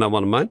them, you know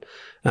what I mean?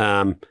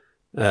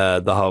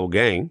 The whole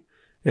gang.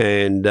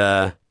 And,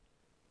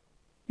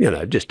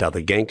 just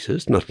other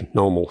gangsters, not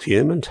normal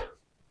humans.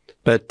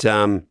 But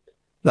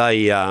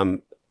they,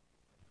 and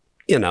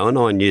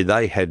I knew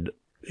they had,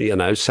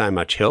 so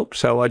much help.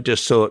 So I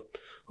just thought,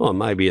 oh,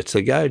 maybe it's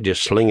a go,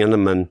 just slinging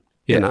them and,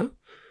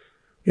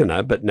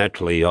 but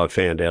naturally I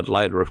found out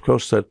later, of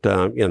course, that,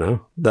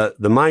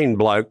 the main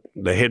bloke,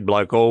 the head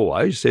bloke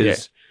always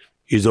is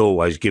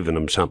always giving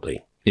them something.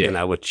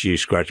 Yeah. Which you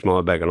scratch my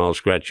back and I'll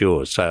scratch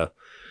yours. So,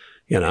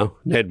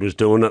 Ned was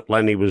doing it,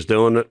 Lenny was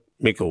doing it,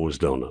 Mickle was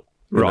doing it.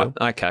 Right,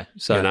 okay.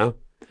 So,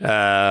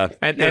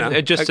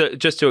 And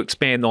just to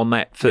expand on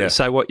that,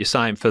 so what you're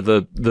saying for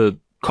the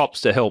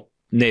cops to help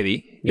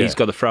Neddy, he's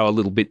got to throw a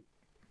little bit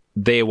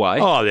their way.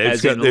 Oh,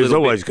 there's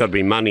always got to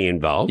be money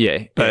involved.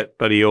 Yeah, but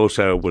he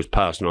also was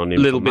passing on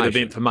information. A little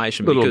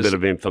bit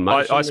of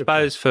information. I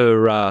suppose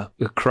for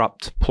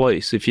corrupt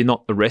police, if you're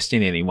not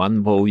arresting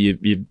anyone, well, your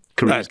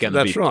career's going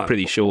to be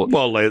pretty short.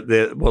 Well,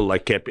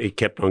 he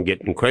kept on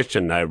getting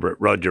questioned over at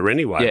Roger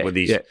anyway with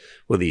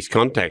his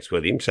contacts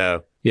with him.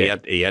 So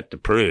he had to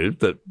prove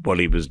that what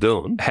he was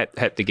doing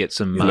had to get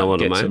some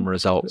some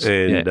results.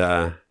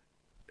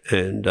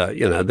 And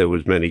there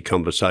was many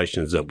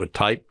conversations that were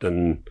taped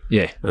and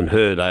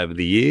heard over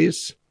the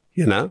years,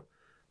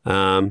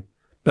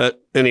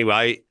 But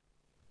anyway,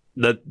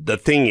 the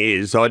thing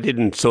is, I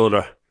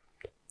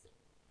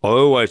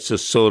always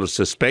just sort of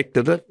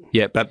suspected it.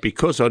 Yeah. But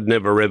because I'd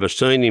never ever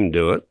seen him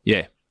do it,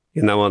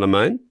 you know what I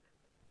mean?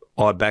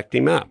 I backed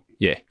him up.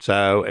 Yeah.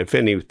 So if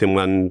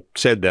anyone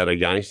said that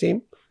against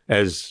him,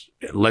 as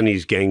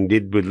Lenny's gang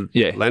did with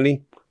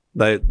Lenny,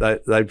 we'd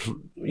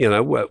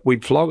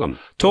flog them.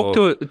 Talk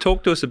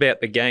to us about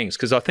the gangs,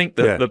 because I think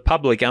the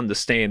public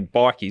understand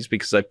bikies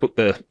because they put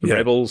the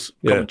rebels,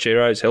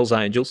 Comancheros, Hells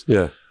Angels.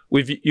 Yeah.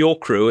 With your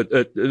crew,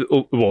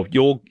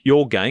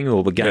 your gang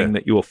or the gang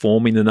that you were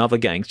forming and other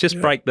gangs,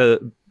 just break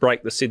the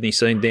Sydney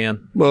scene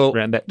down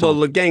around that time. Well,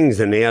 the gangs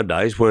in our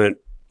days weren't.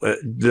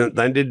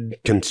 They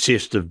didn't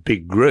consist of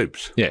big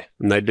groups. Yeah.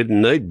 And they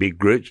didn't need big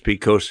groups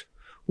because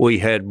we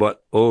had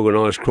what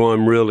organised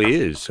crime really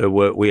is. So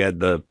we had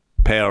the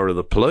power of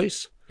the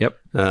police. Yep.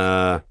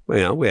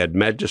 We had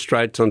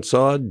magistrates on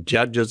side,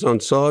 judges on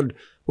side.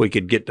 We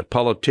could get the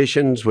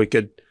politicians. We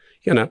could,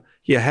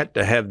 you had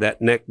to have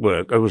that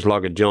network. It was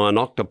like a giant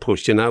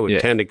octopus,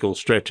 with tentacles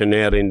stretching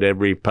out into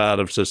every part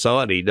of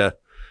society to,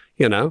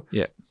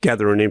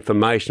 gathering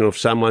information of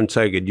someone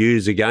so you could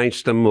use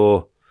against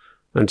them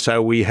and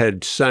so we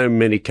had so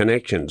many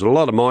connections. A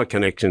lot of my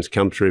connections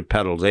come through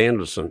Paddles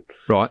Anderson,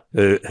 right?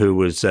 Who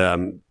was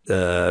really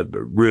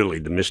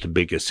the Mr.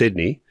 Big of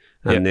Sydney.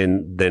 And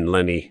then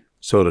Lenny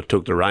sort of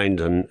took the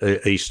reins and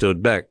he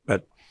stood back.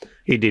 But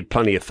he did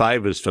plenty of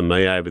favours for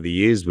me over the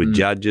years with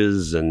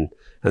judges and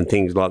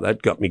things like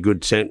that. Got me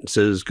good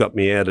sentences, got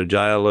me out of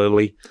jail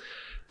early.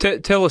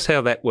 Tell us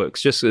how that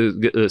works, just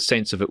a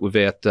sense of it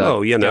without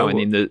going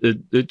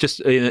in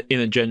just in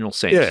a general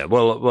sense. Yeah,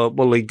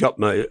 well, he got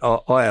me.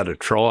 I had a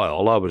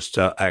trial. I was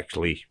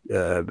actually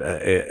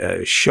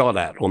shot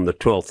at on the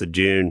 12th of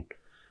June,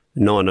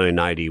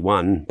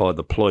 1981 by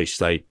the police.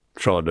 They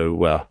tried to...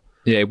 we'll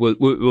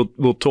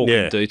talk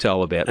in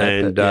detail about that.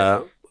 And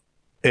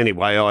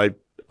anyway,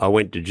 I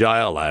went to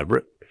jail over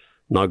it,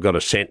 and I got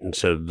a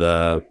sentence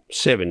of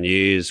 7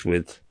 years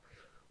with,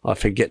 I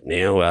forget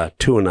now,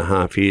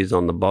 2.5 years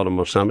on the bottom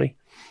or something.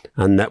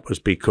 And that was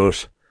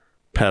because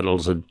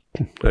Paddles had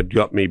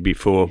got me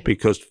before,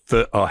 because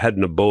I had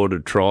an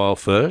aborted trial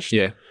first.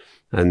 Yeah.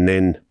 And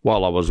then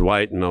while I was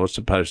waiting, I was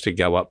supposed to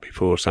go up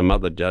before some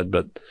other judge,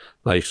 but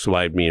they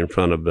swayed me in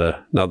front of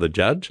another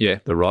judge,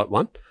 the right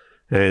one.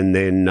 And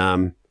then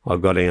I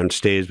got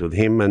downstairs with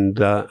him and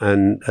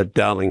at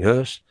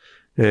Darlinghurst,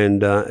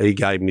 and he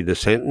gave me the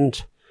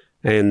sentence.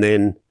 And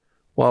then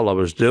while I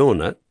was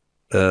doing it,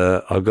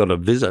 I got a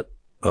visit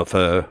of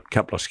a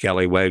couple of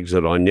scallywags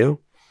that I knew.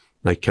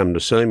 They come to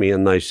see me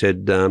and they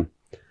said,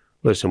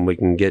 "Listen, we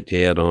can get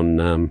you out on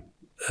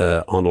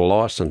a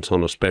licence,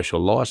 on a special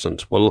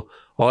licence." Well,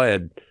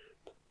 I'd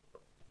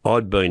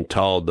been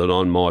told that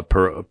on my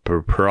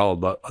parole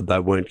that they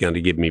weren't going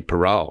to give me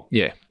parole.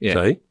 Yeah.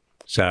 See?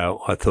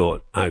 So I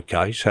thought,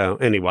 okay. So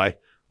anyway,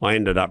 I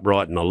ended up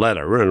writing a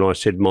letter and I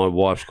said my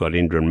wife's got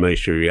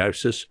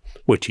endometriosis,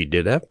 which he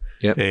did have.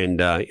 Yep.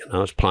 And, I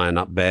was playing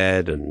up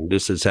bad and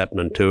this is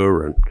happening to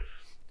her.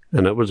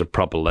 And it was a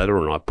proper letter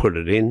and I put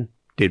it in,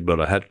 did what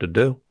I had to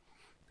do.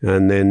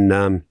 And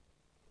then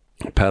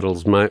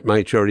Paddles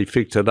made sure he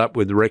fixed it up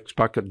with Rex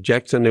Bucket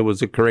Jackson, who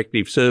was the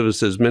Corrective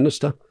Services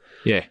Minister.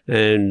 Yeah.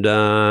 And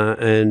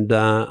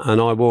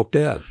I walked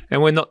out.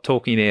 And we're not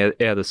talking out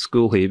of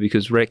school here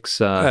because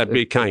Rex... it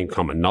became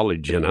common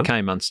knowledge,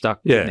 Became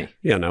unstuck, didn't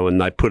he?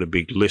 And they put a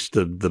big list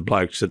of the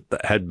blokes that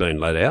had been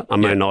let out. I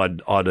mean,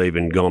 I'd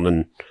even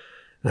gone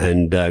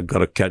and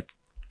got a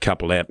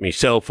couple out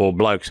myself, or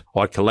blokes.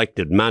 I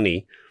collected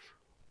money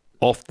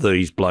off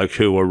these blokes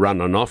who were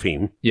running off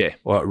him. Yeah.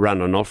 Or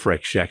running off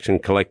Rex Jackson,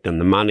 collecting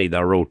the money. They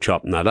were all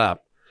chopping that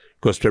up.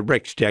 Because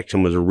Rex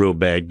Jackson was a real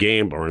bad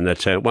gambler, and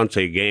that's how, once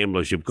they're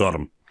gamblers, you've got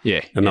them. Yeah.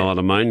 You know what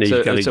I mean? He's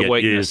going to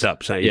get used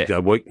up, so he's got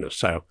a weakness.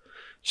 So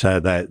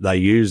they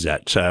use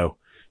that. So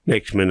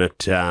next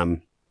minute,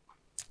 so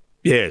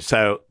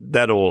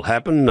that all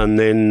happened, and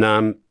then,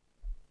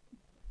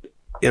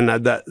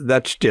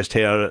 that's just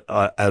how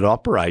it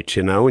operates,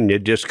 and you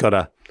just got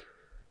to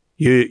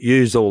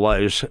use all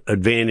those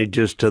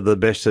advantages to the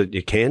best that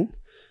you can.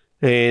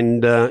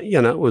 And,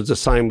 it was the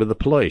same with the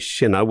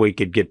police. We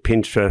could get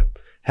pinched for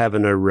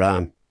having a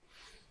real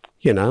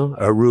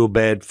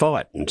bad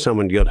fight and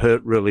someone got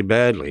hurt really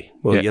badly.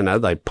 Well,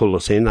 they'd pull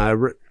us in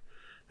over it.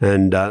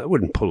 And it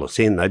wouldn't pull us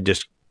in. They'd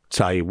just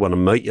say, you want to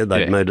meet you.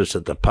 They'd meet us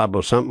at the pub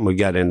or something. We'd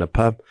go down the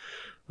pub.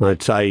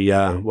 They'd say,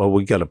 well,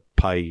 we got to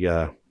pay,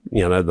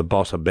 the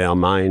boss of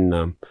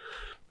Balmain,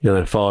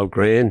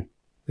 $5,000,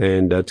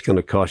 and it's going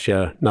to cost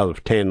you another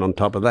 10 on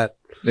top of that.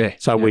 Yeah.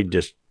 So we'd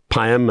just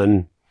pay them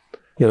and,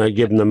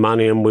 give them the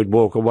money, and we'd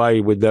walk away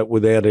with that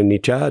without any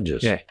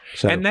charges. Yeah.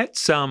 So, and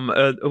that's and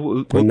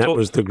that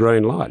was the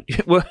green light.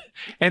 Well,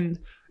 and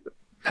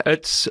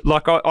it's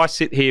like I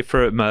sit here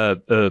from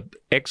a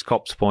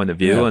ex-cop's point of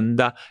view,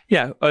 and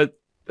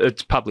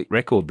it's public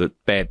record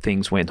that bad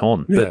things went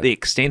on, but the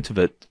extent of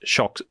it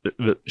shocks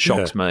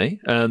me.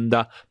 And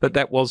but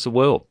that was the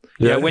world.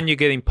 Yeah, when you're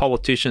getting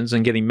politicians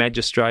and getting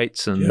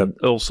magistrates and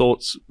all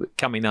sorts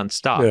coming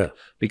unstuck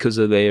because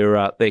of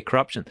their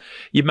corruption.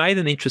 You made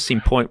an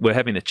interesting point. We're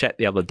having a chat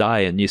the other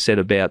day, and you said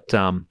about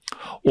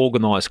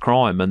organised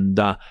crime, and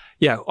I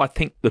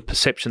think the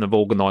perception of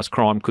organised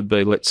crime could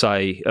be, let's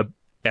say, a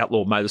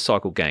outlaw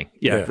motorcycle gang.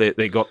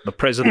 They got the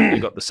president, they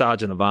got the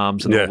sergeant of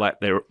arms, and all that.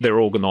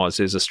 They're organised.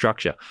 There's a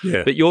structure.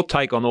 Yeah. But your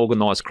take on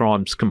organised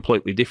crime is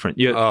completely different.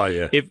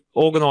 If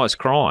organised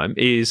crime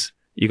is,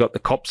 you got the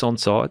cops on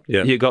side,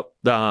 you got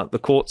the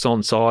courts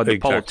on side, the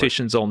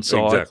politicians on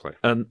side,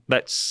 and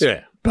that's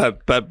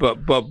But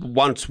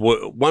once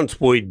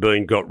we'd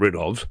been got rid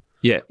of,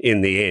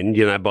 in the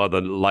end, by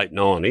the late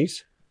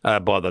 90s,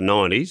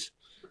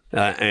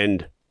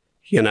 and.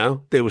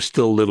 There was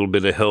still a little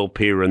bit of help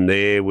here and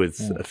there with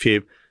a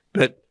few,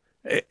 but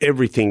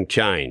everything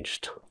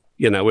changed.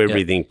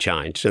 Everything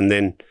changed. And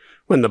then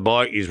when the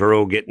bikies were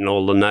all getting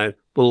all the note,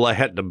 well, they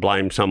had to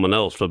blame someone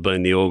else for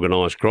being the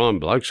organised crime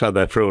bloke, so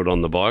they threw it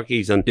on the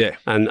bikies.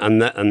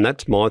 And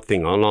that's my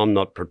thing. I'm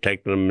not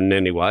protecting them in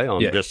any way. I'm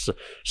just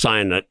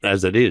saying it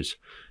as it is.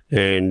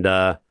 And,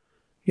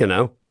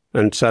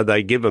 and so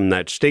they give them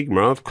that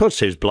stigma. Of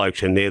course, there's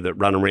blokes in there that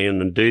run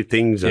around and do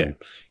things and,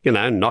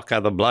 knock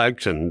other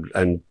blokes and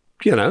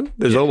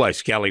there's always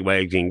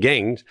scallywags in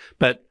gangs,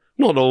 but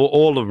not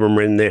all of them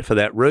are in there for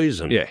that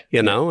reason,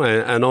 and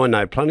I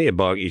know plenty of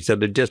bikies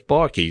that are just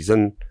bikies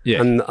and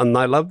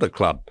they love the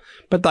club,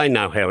 but they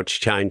know how it's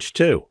changed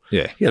too,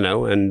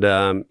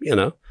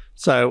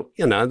 so,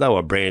 they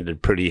were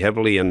branded pretty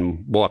heavily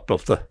and wiped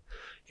off the,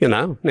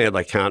 now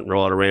they can't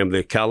ride around with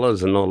their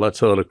colours and all that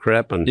sort of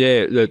crap. And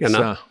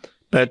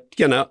but,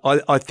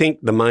 I think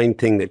the main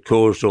thing that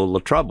caused all the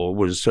trouble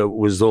was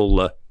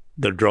all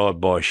the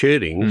drive-by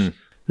shootings.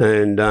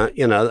 And,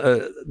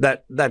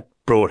 that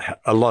brought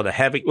a lot of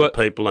havoc to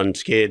people and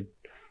scared,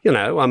 you're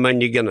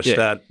going to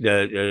start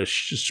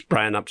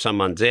spraying up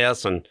someone's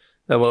house and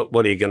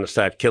what are you going to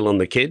start killing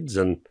the kids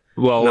and,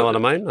 you know what I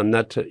mean? And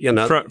that,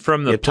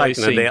 from the you're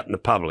policing, taking it out in the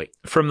public.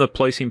 From the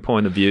policing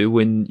point of view,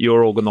 when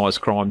your organised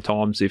crime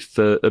times, if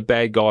a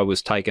bad guy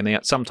was taken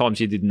out,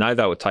 sometimes you didn't know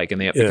they were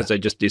taken out because they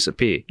just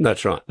disappeared.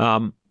 That's right.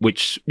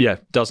 Which,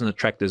 doesn't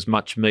attract as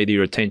much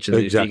media attention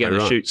as if you're going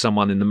to shoot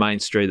someone in the main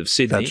street of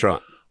Sydney. That's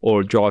right.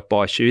 Or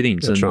drive-by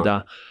shootings. That's and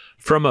right.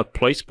 From a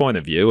police point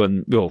of view,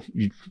 and,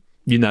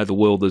 you know the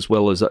world as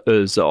well as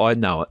I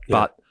know it,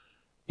 but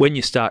when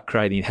you start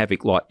creating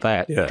havoc like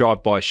that,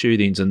 drive-by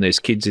shootings and there's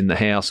kids in the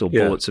house or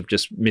bullets have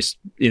just missed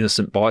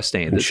innocent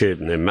bystanders. And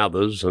shooting their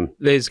mothers. And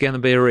there's going to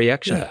be a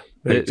reaction. Yeah,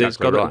 there's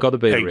got to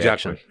be a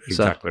reaction.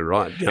 Exactly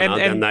right.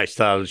 And they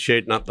started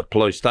shooting up the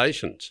police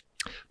stations.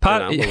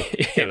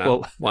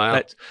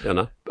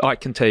 I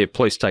can tell you,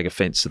 police take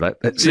offence to that.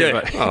 That's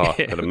I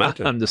can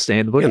imagine.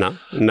 Understandably.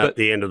 And at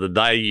the end of the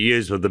day,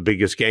 you were the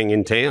biggest gang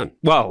in town.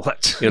 Well,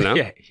 that's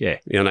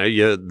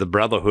the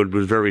brotherhood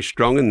was very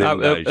strong in them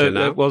days.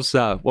 It was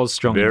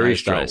strong. Very in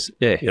strong. Days.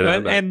 Yeah,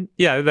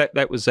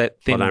 that was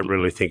that thing. I don't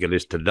really think it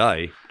is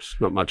today. It's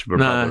not much of a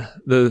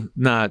brotherhood.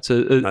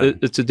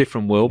 It's a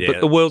different world, but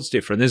the world's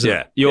different, isn't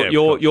it?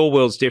 Your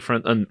world's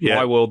different, and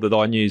my world that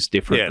I knew is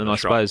different, and I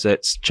suppose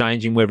that's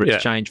changing. Whether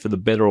it's changed for the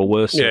better or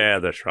worse,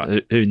 that's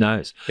right. Who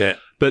knows? Yeah.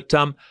 But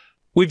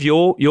with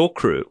your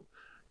crew,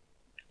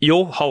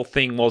 your whole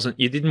thing wasn't,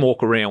 you didn't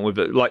walk around with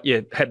it like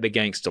you had the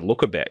gangster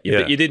look about you,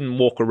 but you didn't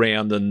walk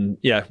around and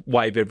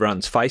wave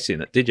everyone's face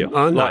in it, did you?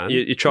 Oh, no. Like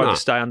you tried to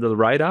stay under the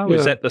radar.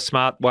 Was that the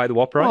smart way to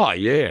operate? Oh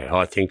yeah,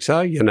 I think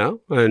so.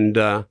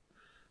 And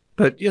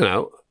but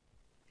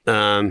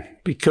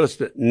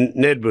because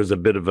Ned was a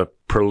bit of a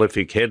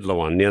prolific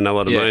headline, you know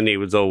what I mean? He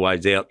was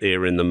always out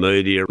there in the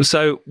media.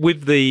 So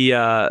with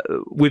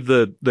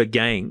the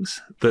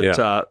gangs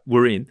that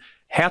were in,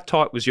 how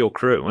tight was your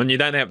crew? And you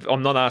don't have,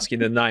 I'm not asking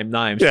to name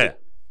names. Yeah.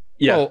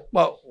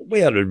 Well, we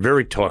had a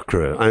very tight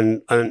crew.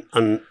 And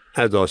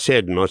as I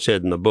said, and I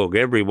said in the book,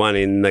 everyone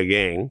in the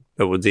gang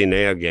that was in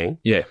our gang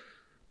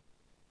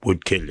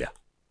would kill you.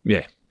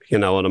 Yeah. You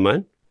know what I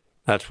mean?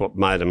 That's what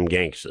made them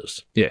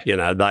gangsters. Yeah.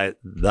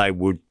 They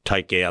would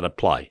take you out of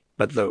play.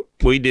 But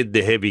we did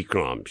the heavy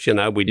crimes,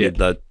 we did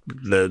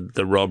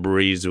the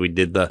robberies, we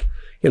did the,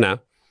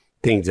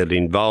 things that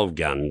involved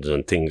guns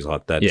and things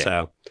like that. Yeah.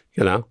 So,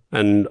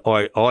 and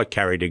I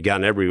carried a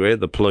gun everywhere.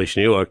 The police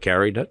knew I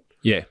carried it.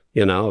 Yeah.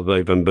 I've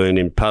even been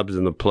in pubs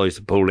and the police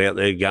pulled out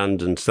their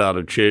guns and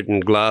started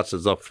shooting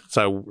glasses off.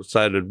 So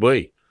did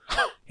we.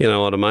 You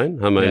know what I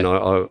mean? I mean,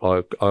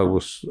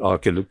 I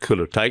could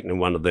have taken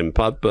one of them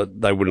pubs,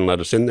 but they wouldn't let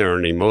us in there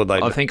anymore.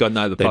 I think I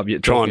know the pub you're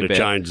talking about.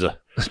 Trying to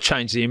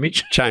change the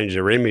image. Change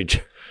their image.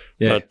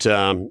 Yeah. But,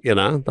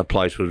 the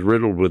place was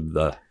riddled with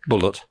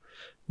bullets.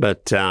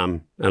 But,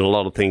 and a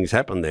lot of things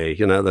happened there.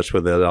 That's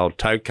where the old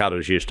toe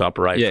cutters used to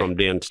operate from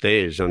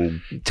downstairs and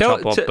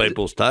chop off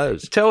people's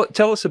toes.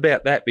 Tell us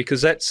about that,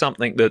 because that's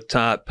something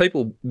that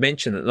people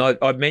mention it. And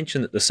I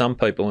mention it to some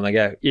people and they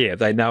go, yeah,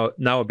 they know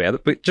about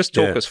it. But just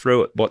talk us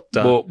through it. What?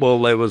 Well,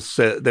 there was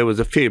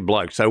a few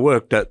blokes. They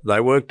worked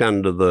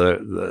under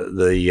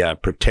the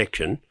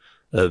protection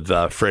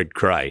of Fred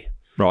Cray,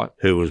 right?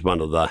 Who was one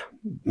of the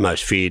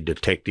most feared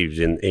detectives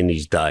in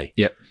his day.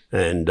 Yep.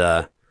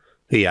 And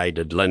he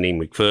aided Lenny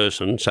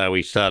McPherson, so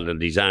he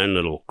started his own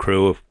little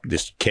crew of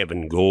this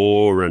Kevin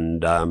Gore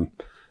and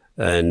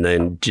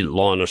then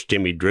Linus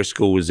Jimmy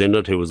Driscoll was in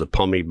it, who was a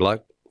pommy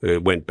bloke who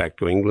went back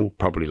to England,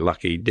 probably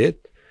lucky he did,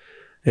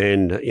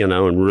 and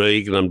and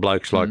Regan and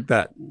blokes like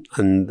that,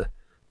 and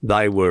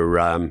they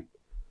were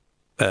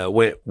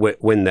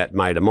when that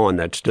mate of mine,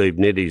 that Steve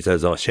Neddy's,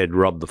 as I said,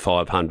 robbed the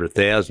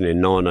 500,000 in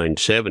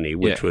 1970,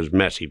 which was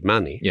massive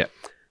money.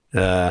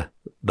 Yeah,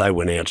 they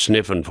went out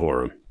sniffing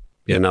for him.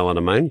 You know what I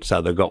mean?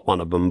 So they got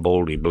one of them,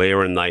 Baldy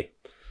Blair, and they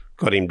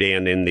got him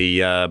down in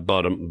the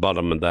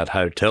bottom of that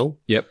hotel.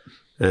 Yep.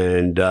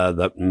 And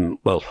it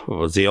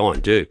was the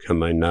Iron Duke. I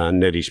mean,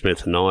 Neddy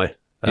Smith and I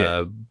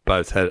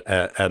both had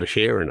a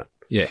share in it.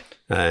 Yeah.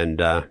 And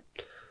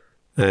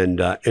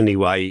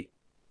anyway,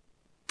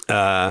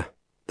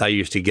 they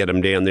used to get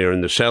them down there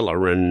in the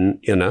cellar, and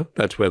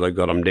that's where they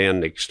got them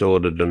down,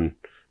 extorted and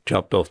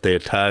chopped off their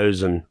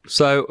toes, and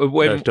so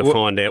to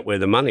find out where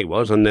the money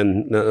was, and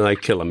then they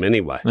kill them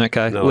anyway.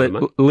 Okay,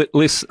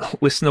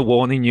 listener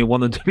warning: you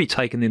wanted to be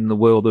taken in the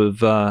world of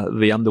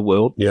the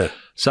underworld. Yeah.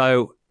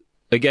 So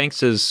the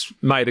gangsters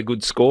made a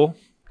good score.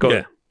 Got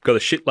a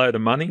shitload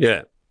of money.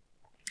 Yeah.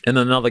 And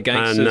another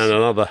gangster. And then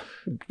another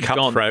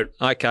cutthroat,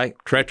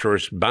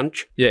 treacherous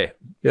bunch. Yeah.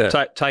 Yeah.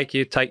 Take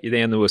you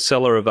down to a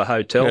cellar of a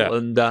hotel,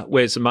 and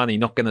where's the money?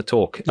 Not going to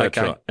talk. That's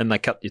right. And they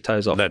cut your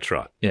toes off. That's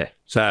right. Yeah.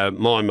 So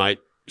my mate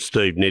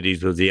Steve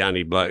Neddy's was the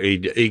only bloke.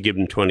 He gave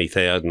him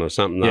 20,000 or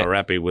something. They were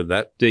happy with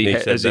that. Do you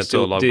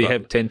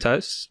have 10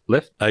 toes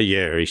left?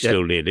 Yeah, he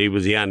still did. He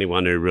was the only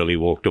one who really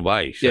walked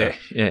away. So.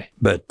 Yeah.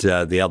 But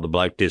the other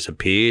bloke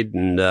disappeared,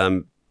 and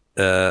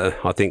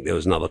I think there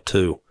was another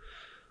two.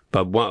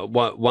 But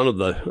one of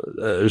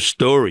the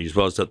stories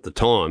was at the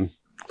time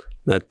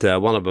that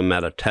one of them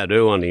had a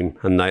tattoo on him,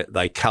 and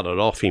they cut it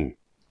off him.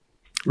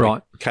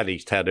 Right. They cut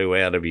his tattoo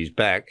out of his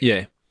back.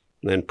 Yeah.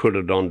 And then put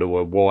it onto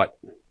a white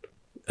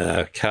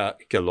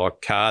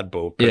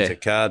cardboard, piece of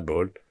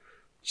cardboard,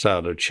 so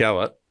it'd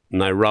show it.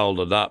 And they rolled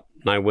it up.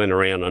 And they went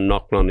around and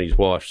knocked on his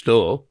wife's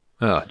door.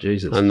 Oh,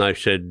 Jesus. And they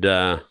said,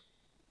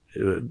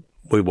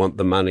 we want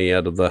the money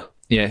out of the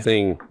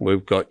thing.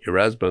 We've got your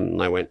husband.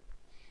 And they went,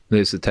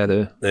 there's the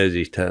tattoo. There's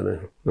his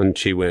tattoo. And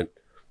she went,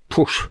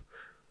 push,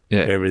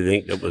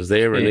 everything that was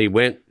there, and he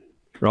went.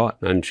 Right.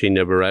 And she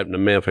never opened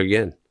her mouth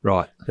again.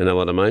 Right. You know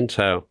what I mean?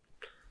 So,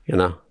 they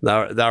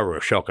were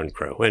a shocking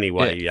crew.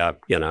 Anyway,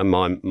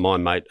 my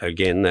mate,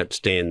 again, that's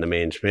Dan the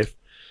Man Smith,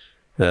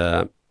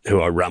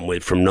 who I run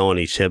with from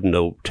 97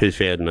 to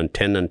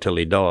 2010 until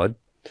he died,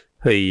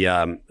 he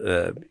got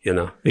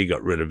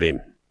rid of him.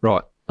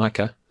 Right,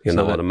 okay. You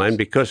know what I mean?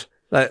 Because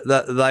they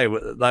were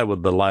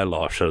the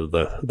lowlifes of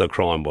the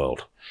crime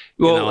world.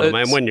 Well, you know what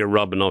I mean? When you're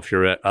robbing off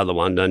your other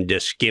one and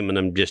just skimming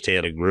them just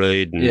out of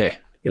greed. And,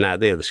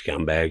 they're the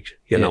scumbags.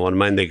 You know what I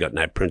mean? They got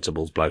no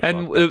principles, bloke.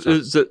 And like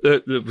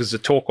it was a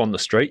talk on the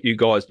street. You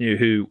guys knew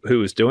who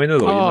was doing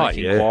it, or you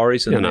making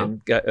inquiries, and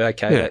then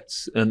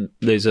that's and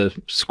there's a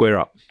square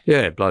up.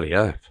 Yeah, bloody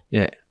oath.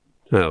 Yeah,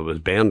 well, it was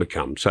bound to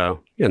come. So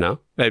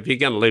if you're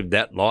going to live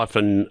that life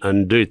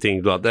and do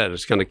things like that,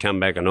 it's going to come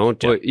back and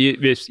haunt you. Well,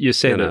 you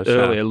said it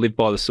earlier: live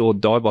by the sword,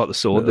 die by the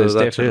sword. There's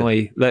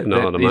definitely that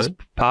is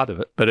part of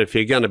it. But if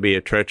you're going to be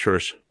a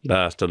treacherous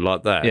bastard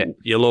like that,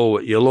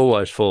 you'll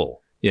always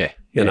fall. Yeah.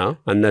 You know,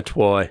 and that's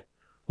why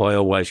I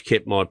always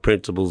kept my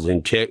principles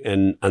in check,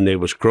 and there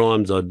was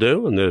crimes I'd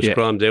do, and there was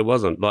crimes there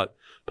wasn't. Like,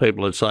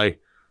 people would say,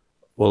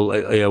 well,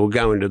 we'll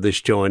go into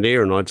this joint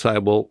here, and I'd say,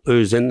 well,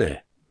 who's in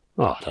there?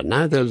 Oh, I don't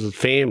know, there's a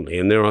family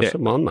in there. I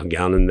said, well, I'm not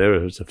going in there,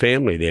 there's a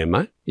family there,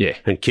 mate. Yeah.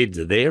 And kids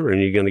are there,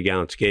 and you're going to go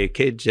and scare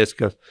kids.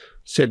 Jessica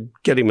said,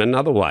 get him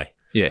another way.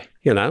 Yeah.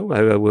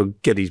 We'll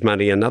get his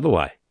money another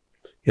way.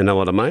 You know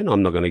what I mean?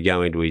 I'm not going to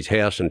go into his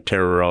house and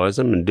terrorise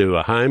him and do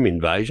a home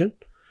invasion.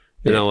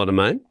 You know what I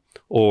mean?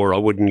 Or I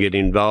wouldn't get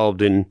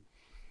involved in,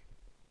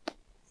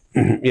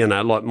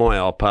 like my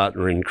old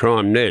partner in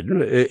crime, Ned.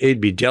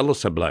 He'd be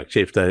jealous of blokes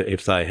if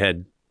they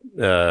had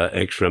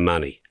extra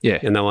money. Yeah.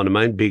 You know what I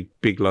mean?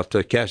 Big lots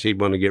of cash.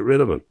 He'd want to get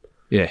rid of them.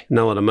 Yeah. You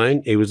know what I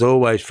mean? He was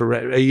always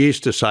he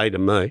used to say to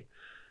me,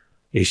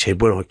 he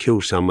said, when I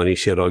kill someone, he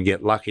said, I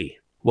get lucky.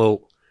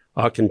 Well,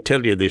 I can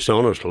tell you this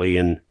honestly,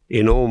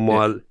 in all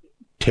my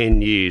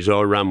 10 years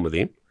I run with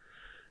him,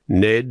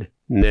 Ned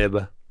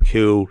never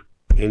killed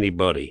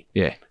anybody.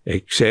 Yeah.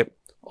 Except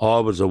I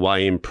was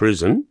away in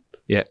prison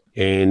Yeah.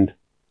 And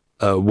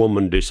a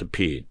woman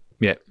disappeared.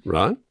 Yeah.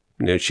 Right?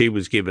 Now, she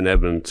was given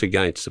evidence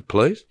against the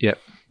police. Yeah.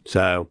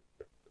 So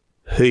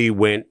he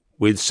went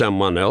with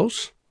someone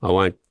else. I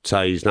won't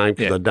say his name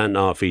because I don't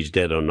know if he's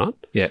dead or not.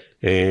 Yeah.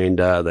 And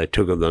they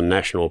took her to the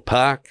national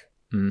park,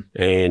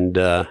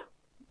 and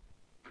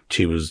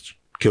she was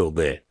killed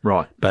there.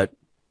 Right. But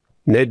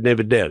Ned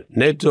never did it.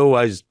 Ned's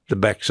always the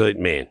backseat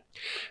man.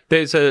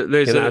 So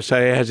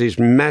he has this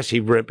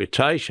massive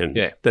reputation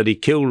that he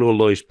killed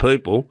all these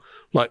people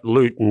like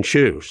loot and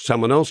shoe.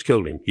 Someone else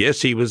killed him.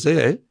 Yes, he was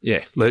there.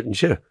 Yeah. Loot and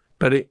shoe.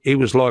 But he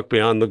was like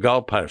behind the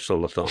goalposts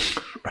all the time.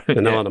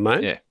 You know what I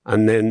mean? Yeah.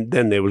 And then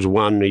there was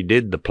one he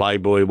did, the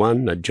Playboy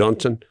one, the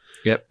Johnson.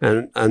 Yep.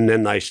 And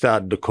then they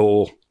started to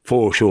call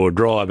Foreshore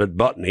Drive at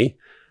Botany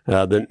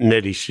the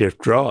Neddy Smith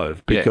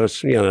Drive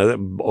because, you know,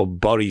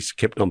 bodies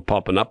kept on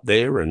popping up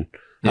there, and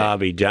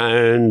Harvey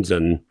Jones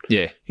and,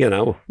 you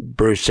know,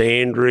 Bruce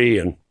Andry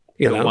and,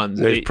 you know,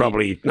 there's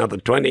probably another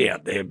 20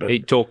 out there. But he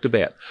talked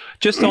about.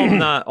 Just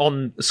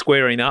on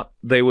squaring up,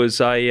 there was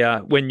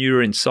when you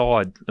were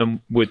inside, and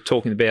we're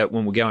talking about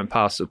when we're going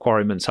past the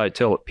Quarryman's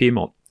Hotel at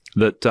Piermont,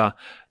 that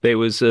there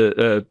was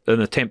an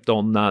attempt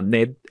on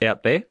Ned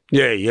out there.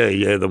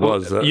 Yeah, there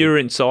was. You were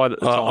inside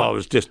at the time. I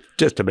was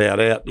just about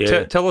out,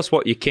 yeah. Tell us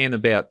what you can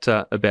about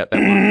that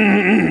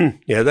one.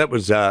 Yeah, that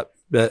was,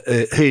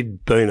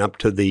 he'd been up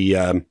to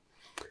the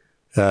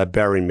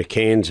Barry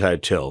McCann's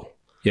hotel.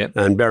 Yeah.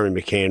 And Barry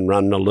McCann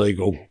run an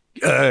illegal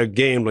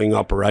gambling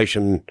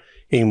operation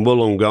in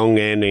Wollongong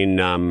and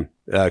in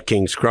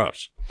King's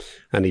Cross.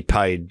 And he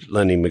paid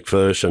Lenny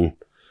McPherson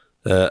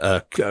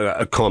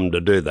a com to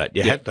do that.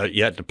 You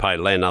had to pay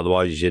Len,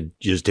 otherwise you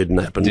just didn't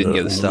get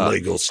the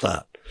legal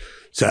start.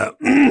 So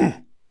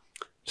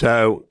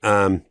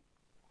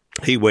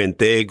he went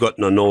there, got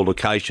in an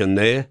altercation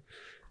there,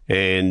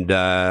 and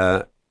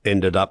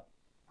ended up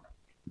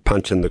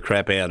punching the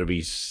crap out of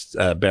his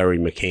Barry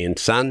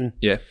McCann's son.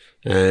 Yeah.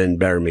 And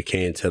Barry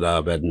McCann said,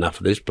 I've had enough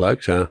of this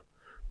bloke, so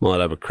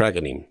might have a crack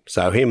at him.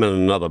 So him and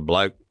another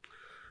bloke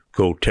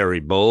called Terry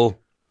Ball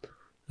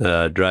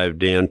drove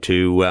down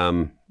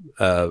to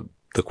the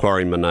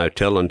Quarryman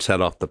Hotel and sat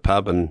off the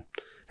pub, and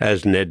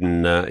as Ned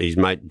and his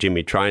mate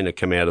Jimmy Traynor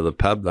come out of the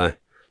pub,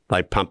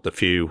 they pumped a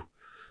few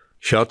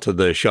shots of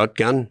the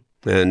shotgun,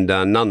 and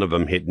none of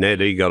them hit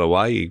Ned. He got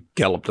away. He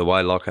galloped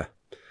away like a...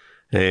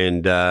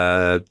 And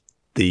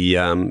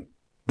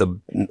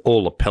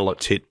all the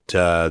pellets hit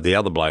the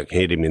other bloke,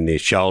 hit him in the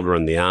shoulder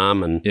and the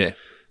arm, and they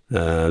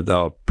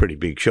were pretty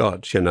big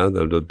shots, you know.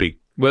 They were big.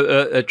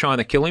 Well, trying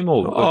to kill him,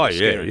 or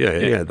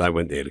yeah, they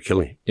went there to kill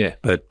him. Yeah,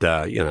 but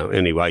you know,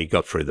 anyway, he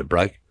got through the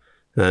break,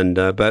 and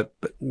but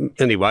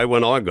anyway,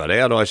 when I got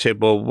out, I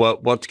said, "Well,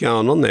 what's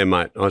going on there,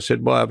 mate?" I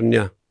said, "Why haven't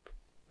you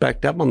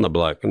backed up on the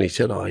bloke?" And he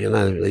said, "Oh, you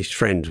know, he's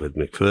friends with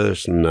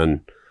McPherson,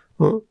 and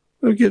well,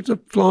 who gives a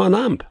flying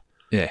hump?"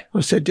 Yeah.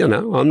 I said, you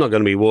know, I'm not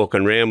going to be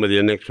walking around with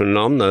you next one.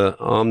 I'm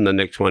the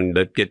next one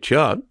that gets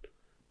shot.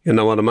 You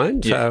know what I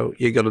mean? Yeah. So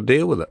you got to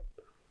deal with it.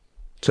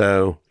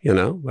 So, you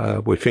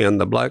know, we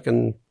found the bloke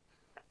and,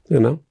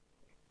 you know,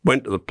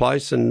 went to the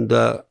place and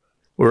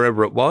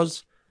wherever it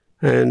was,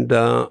 and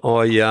I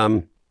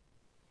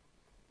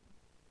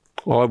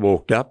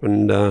walked up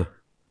and had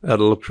a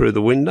look through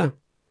the window,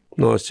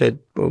 and I said,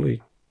 well,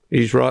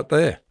 he's right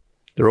there.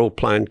 They're all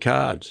playing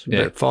cards,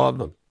 about 5 of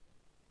them.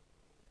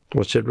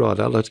 I said, right,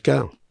 let's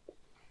go.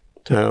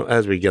 So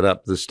as we get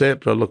up the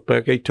steps, I look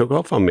back, he took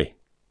off on me.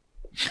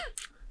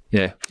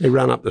 Yeah. He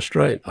ran up the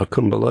street. I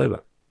couldn't believe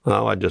it.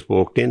 Oh, I just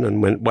walked in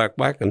and went whack,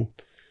 whack, and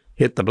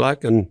hit the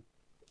bloke and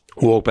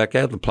walked back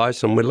out of the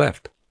place, and we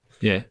left.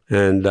 Yeah.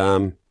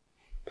 And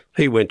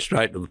he went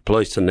straight to the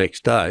police the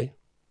next day,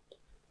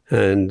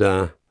 and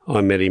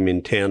I met him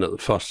in town at the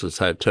Foster's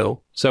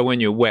Hotel. So when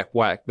you whack,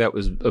 whack, that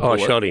was... I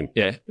shot him.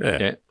 Yeah.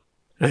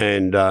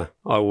 And I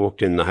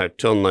walked in the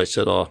hotel and they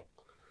said, oh,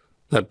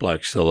 that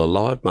bloke's still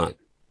alive, mate.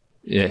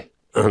 Yeah.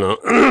 And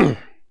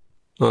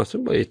I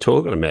said, what are you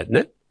talking about,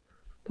 Ned?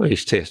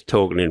 He's just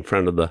talking in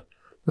front of the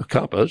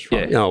coppers.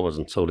 Right? Yeah. I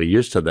wasn't sort of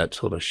used to that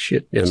sort of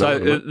shit. You know so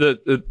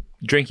the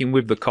drinking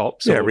with the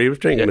cops? Yeah, he was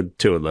drinking with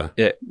 2 of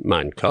the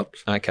main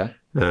cops. Okay.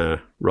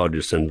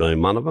 Rogerson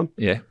being one of them.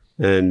 Yeah.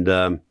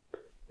 And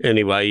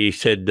anyway, he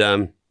said,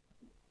 now,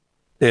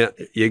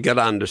 you got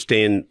to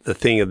understand the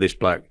thing of this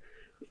bloke.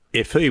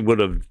 If he would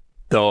have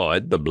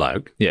died, the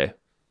bloke... Yeah.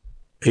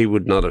 He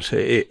would not have.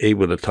 He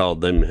would have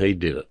told them he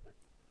did it,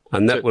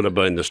 and that would have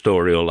been the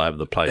story all over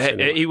the place.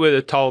 Anyway. He would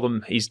have told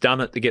them he's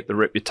done it to get the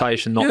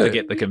reputation, not to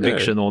get the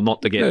conviction or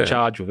not to get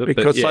charged with it.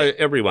 Because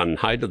everyone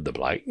hated the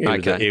bloke.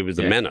 He was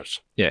a menace.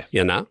 Yeah,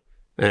 you know,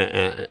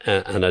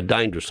 and a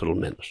dangerous little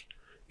menace.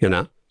 You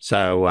know,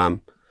 so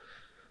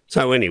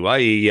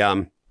anyway, he,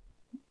 even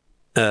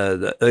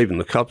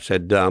the cops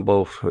said,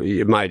 well,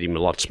 you made him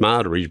a lot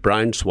smarter. His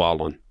brain's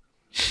swollen.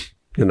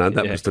 You know,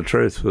 that was the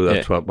truth.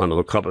 That's what one of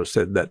the coppers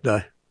said that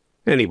day.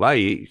 Anyway,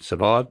 he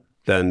survived,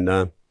 and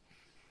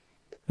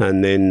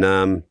then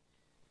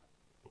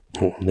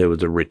there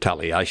was a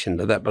retaliation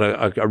to that,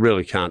 but I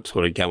really can't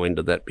sort of go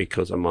into that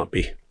because I might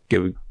be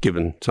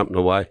giving something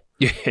away.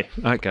 Yeah,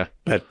 okay.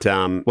 But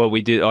well,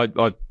 we did.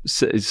 I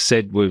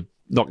said we're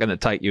not going to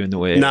take you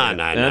anywhere. No.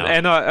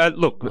 And I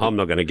look, I'm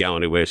not going to go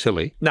anywhere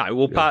silly. No,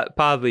 well, part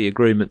of the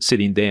agreement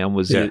sitting down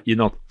was you're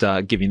not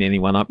giving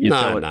anyone up.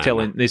 You're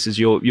telling this is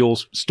your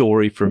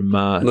story from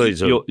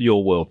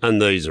your world.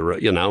 And these are,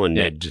 and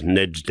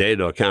Ned's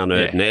dead. I can't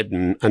hurt Ned.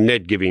 And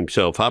Ned gave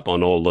himself up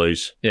on all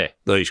these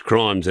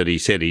crimes that he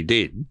said he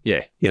did.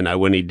 Yeah.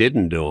 When he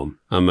didn't do them.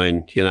 I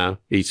mean,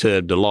 he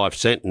served a life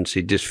sentence.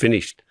 He just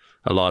finished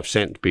a life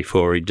sentence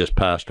before he just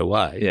passed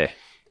away. Yeah.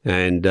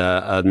 And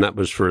that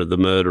was for the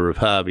murder of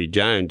Harvey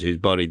Jones, whose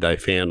body they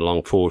found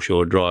along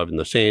Foreshore Drive in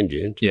the sand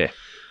dunes. Yeah.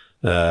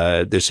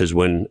 This is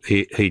when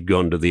he'd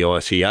gone to the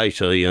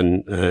ICAC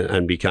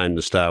and became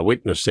the star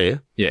witness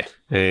there. Yeah.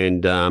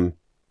 And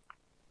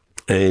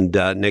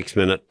next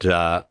minute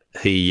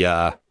the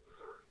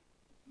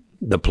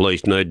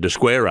police needed to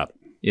square up.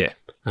 Yeah.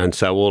 And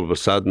so all of a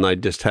sudden they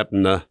just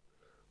happened to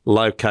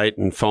locate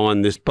and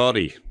find this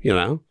body,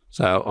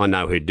 So I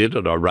know who did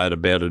it. I wrote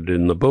about it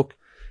in the book.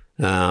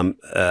 And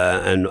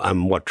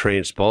what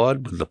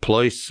transpired with the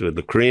police, with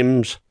the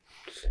crims,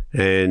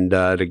 and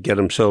to get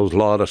themselves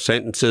lighter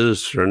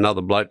sentences for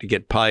another bloke to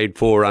get paid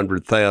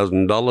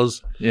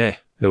 $400,000. Yeah.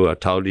 Who I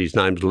told you his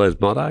name's Les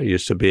Motto,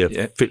 used to be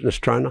a fitness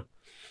trainer.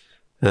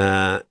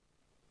 And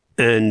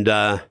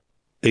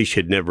he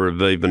should never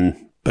have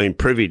even been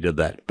privy to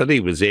that. But he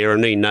was there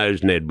and he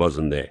knows Ned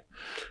wasn't there.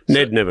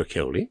 Ned never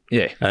killed him.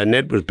 Yeah.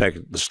 Ned was back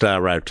at the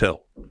Star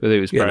Hotel. But he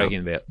was bragging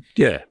about.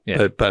 Yeah.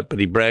 But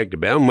he bragged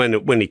about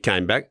him. When he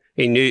came back,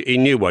 he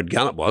knew what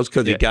gun it was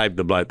because he gave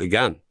the bloke the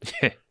gun.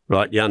 Yeah.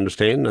 Right, you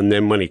understand? And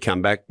then when he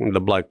come back, the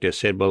bloke just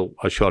said, well,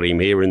 I shot him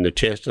here in the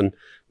chest, and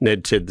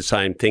Ned said the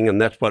same thing, and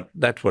that's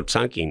what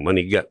sunk him when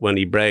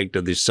he bragged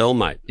to this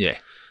cellmate. Yeah.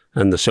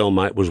 And the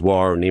cellmate was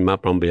wiring him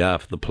up on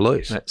behalf of the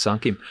police. That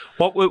sunk him.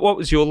 What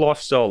was your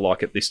lifestyle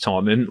like at this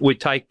time? And we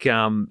take,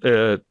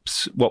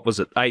 what was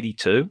it,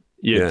 82?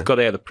 You got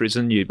out of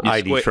prison. You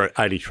 83.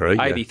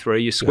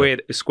 83. You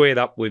squared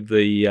up with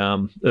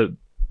the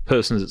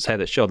persons that's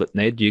had a shot at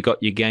Ned. You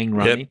got your gang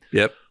running.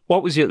 Yep.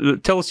 What was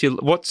tell us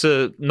what's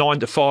a 9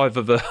 to 5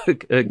 of a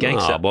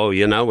gangster? Oh,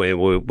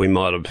 well, we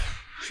might have,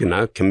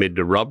 committed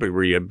a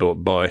robbery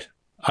by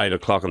 8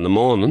 o'clock in the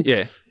morning.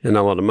 Yeah. You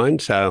know what I mean?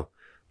 So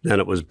then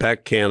it was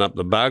back, count up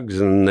the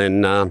bugs, and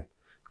then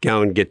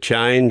go and get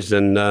changed.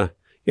 And,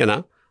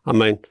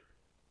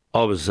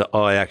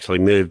 I actually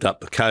moved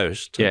up the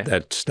coast at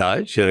that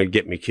stage,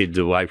 get my kids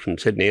away from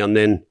Sydney. And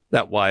then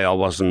that way I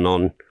wasn't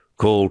on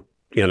call,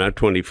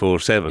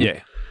 24/7.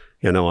 Yeah.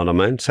 You know what I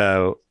mean?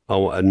 So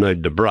I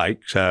needed a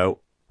break. So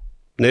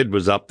Ned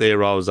was up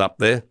there, I was up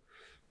there,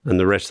 and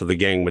the rest of the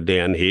gang were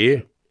down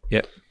here.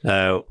 Yep.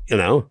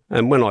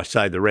 And when I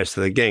say the rest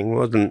of the gang,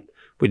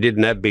 we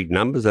didn't have big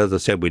numbers. As I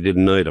said, we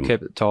didn't need them.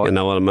 Kept it tight. You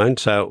know what I mean?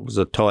 So it was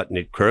a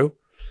tight-knit crew.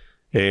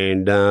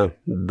 And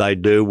they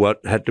do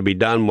what had to be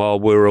done while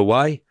we were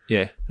away.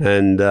 Yeah.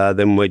 And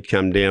then we'd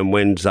come down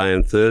Wednesday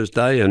and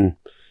Thursday and,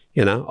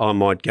 I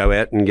might go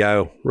out and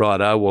go,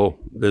 righto, well,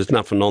 there's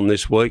nothing on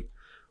this week.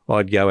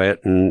 I'd go out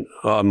and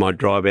I might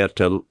drive out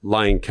to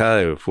Lane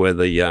Cove where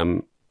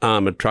the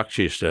armoured trucks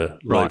used to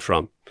leave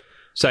from.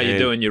 So you're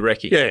doing your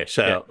recce? Yeah,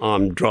 so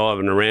I'm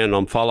driving around,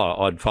 I'd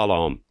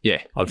follow them.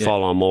 Yeah. I'd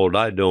follow them all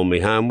day doing my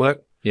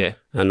homework. Yeah.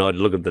 And I'd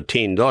look at the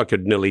tins. I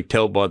could nearly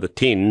tell by the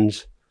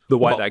tins the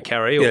way they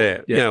carry?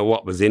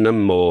 What was in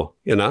them or,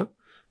 I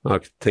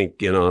could think,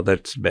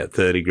 that's about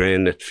 30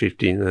 grand, that's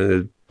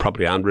 50,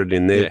 probably 100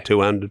 in there,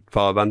 200,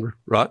 500,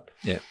 right?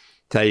 Yeah.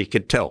 So you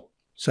could tell.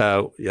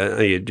 So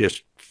you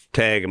just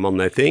tag them on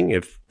their thing.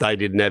 If they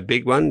didn't have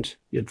big ones,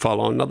 you'd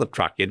follow another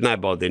truck. You'd know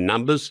by their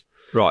numbers.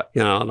 Right.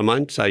 You know what I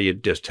mean? So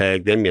you'd just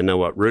tag them, you know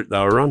what route they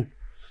were on.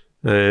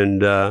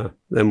 And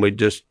then we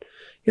just,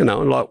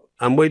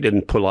 and we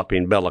didn't pull up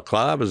in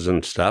balaclavas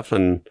and stuff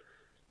and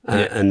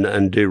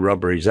do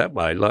robberies that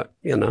way. Like,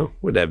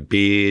 we'd have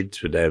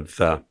beards, we'd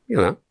have,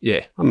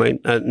 Yeah. I mean,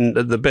 and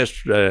the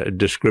best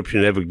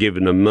description ever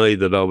given to me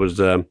that I was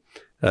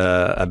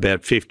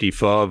about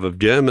 55 of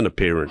German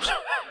appearance.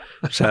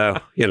 So,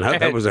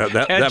 that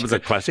was a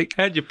classic.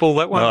 How'd you pull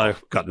that one off?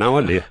 I've got no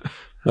idea.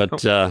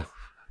 But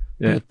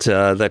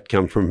that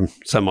come from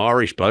some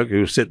Irish bloke who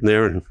was sitting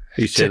there and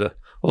he said,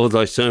 all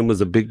they seen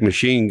was a big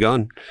machine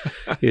gun.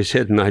 He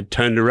said, and I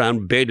turned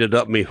around, baited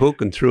up my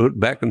hook and threw it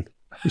back and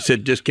he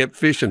said, just kept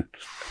fishing.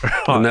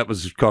 Right. And that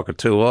was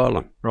Cockatoo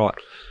Island. Right.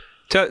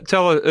 Tell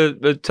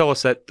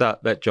us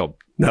that job.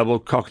 No, well,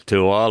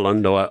 Cockatoo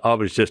Island, I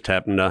was just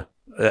happened to,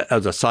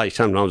 as I say,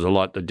 sometimes I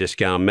like to just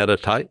go and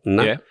meditate.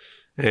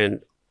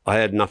 And I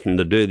had nothing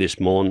to do this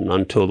morning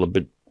until a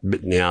bit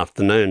in the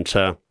afternoon.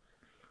 So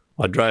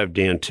I drove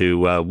down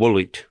to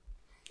Woolwich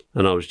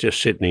and I was just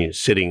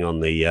sitting on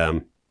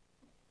the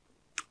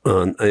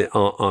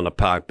on a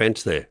park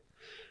bench there,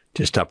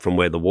 just up from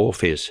where the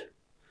wharf is.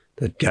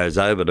 That goes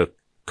over to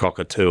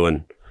Cockatoo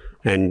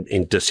and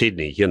into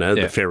Sydney,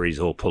 the ferries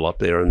all pull up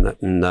there and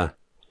that. And I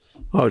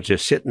was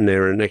just sitting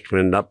there and next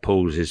minute up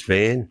pulls this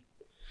van.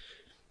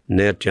 And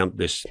out jumped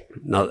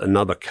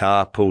another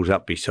car pulls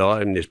up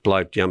beside him. This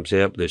bloke jumps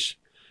out, this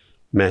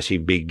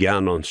massive big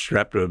gun on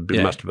strapped to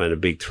it. Must have been a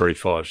big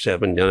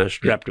 357,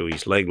 strapped to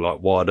his leg like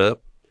wide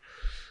up.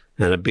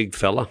 And a big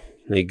fella.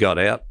 He got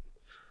out,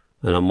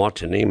 and I'm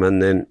watching him,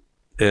 and then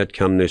out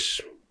come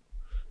this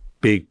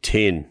big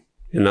tin,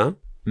 and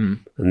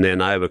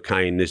then over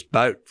came this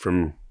boat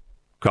from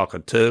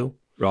Cockatoo.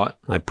 Right.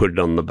 They put it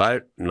on the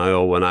boat, and they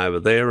all went over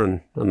there,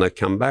 and they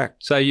come back.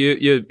 So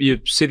you're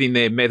sitting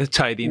there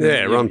meditating.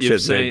 Yeah, I'm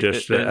sitting there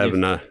just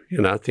having a,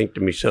 think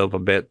to myself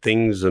about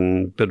things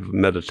and a bit of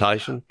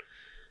meditation.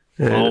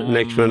 And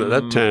next minute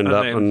that turned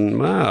up, and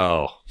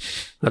wow,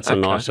 that's a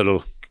nice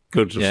little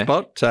good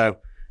spot. So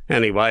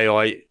anyway,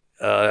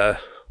 I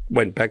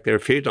went back there a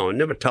few times.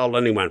 Never told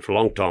anyone for a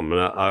long time,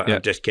 and I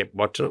just kept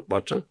watching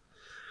it.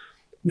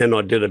 Then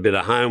I did a bit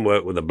of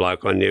homework with a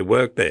bloke I knew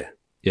worked there.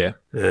 Yeah.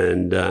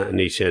 And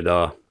he said,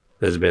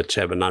 there's about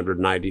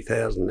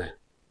 780,000 there.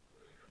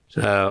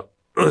 So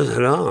I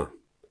said,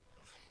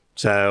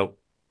 So,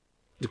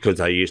 because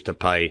they used to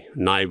pay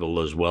naval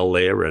as well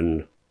there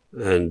and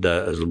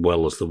as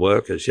well as the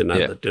workers,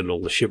 that did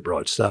all the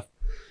shipwright stuff.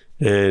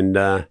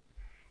 And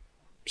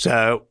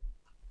so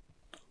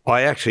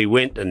I actually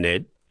went to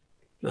Ned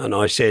and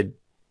I said,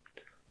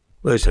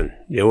 listen,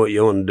 you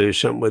want to do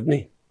something with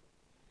me?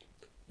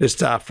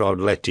 Just after I'd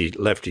left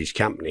his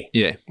company.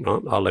 Yeah.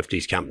 Right? I left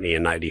his company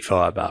in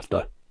 85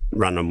 after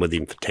running with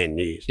him for 10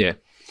 years. Yeah.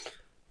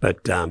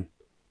 But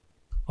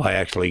I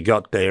actually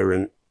got there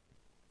and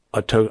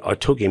I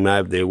took him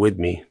over there with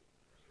me.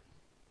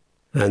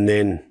 And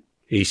then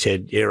he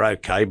said, yeah,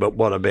 okay, but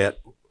what about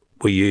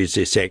we use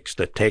this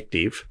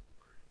ex-detective,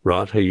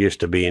 right, who used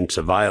to be in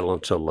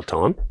surveillance all the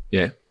time.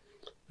 Yeah.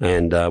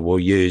 And we'll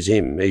use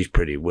him. He's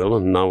pretty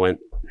willing. And I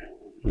went,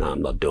 no,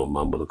 I'm not doing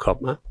one with a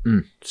cop, mate.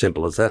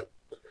 Simple as that.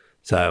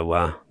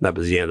 So that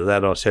was the end of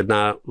that. I said,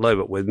 no, leave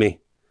it with me.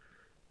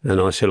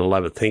 And I said, I'll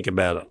have a think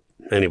about it.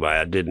 Anyway,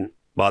 I didn't.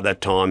 By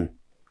that time,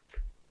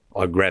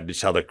 I grabbed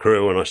this other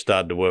crew and I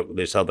started to work with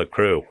this other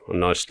crew.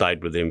 And I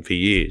stayed with them for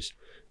years.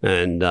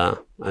 And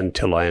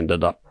until I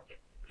ended up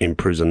in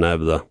prison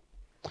over the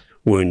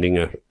wounding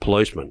a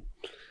policeman.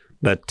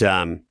 But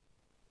what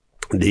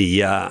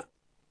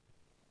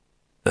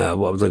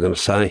was I going to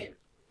say?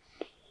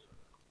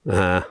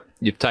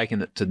 You've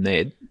taken it to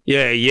Ned.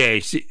 Yeah.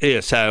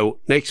 So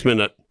next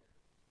minute,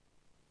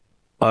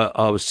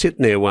 I was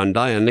sitting there one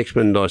day, and next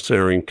minute I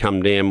saw him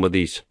come down with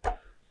his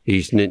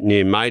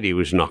new mate he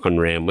was knocking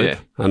around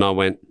with, and I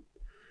went,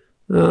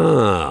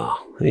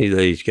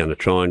 he's going to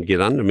try and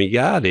get under me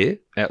guard here.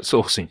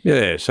 Outsourcing.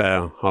 Yeah,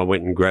 so I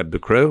went and grabbed the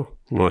crew,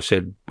 and I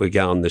said, we're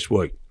going this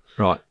week.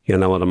 Right. You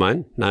know what I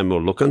mean? No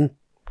more looking.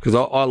 Because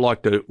I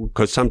like to,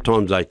 because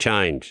sometimes they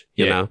change,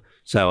 you know,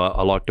 so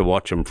I like to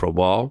watch them for a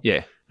while.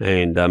 Yeah.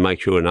 And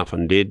make sure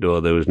nothing did or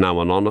there was no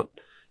one on it,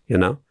 you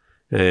know.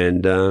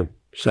 And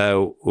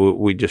so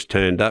we just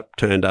turned up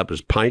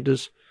as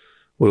painters.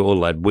 We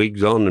all had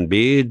wigs on and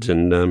beards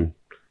and,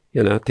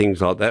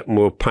 things like that, and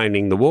we were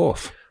painting the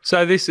wharf.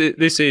 So this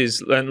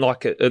is and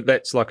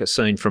that's like a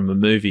scene from a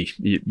movie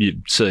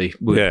you'd see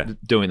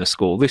doing a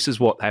school. This is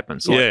what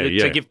happens.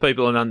 To give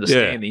people an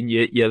understanding,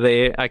 you're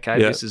there, okay,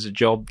 this is a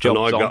job. And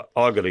I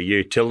got a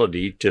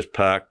utility just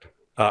parked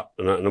up,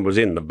 and it was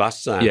in the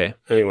bus zone. Yeah.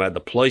 Anyway,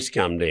 the police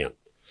come down,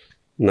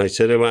 and they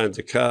said, who owns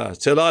the car? I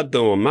said, I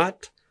do,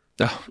 mate.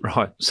 Oh,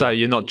 right. So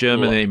you're not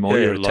German anymore,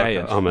 you're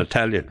Italian. I'm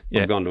Italian.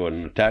 Yeah. I've gone to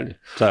an Italian.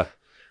 So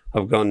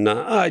I've gone,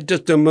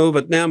 just to move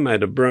it now,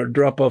 mate, to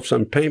drop off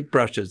some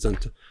paintbrushes.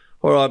 And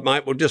all right,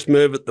 mate, we'll just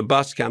move it. The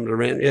bus comes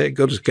around. Yeah,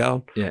 good as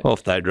gold. Yeah.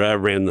 Off they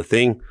drove around the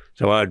thing.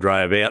 So I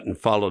drove out and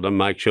followed them,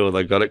 make sure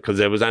they got it, because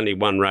there was only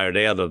one road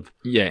out of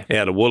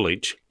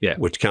Woolwich,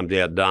 which comes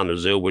out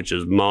Darners Hill, which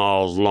is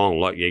miles long,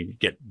 like you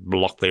get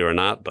blocked there in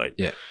heartbeat.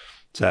 Yeah.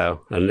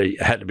 So, and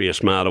it had to be a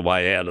smarter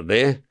way out of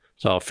there.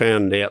 So I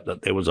found out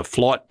that there was a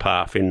flight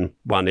path in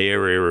one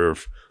area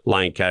of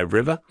Lane Cove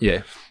River.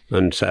 Yeah.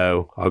 And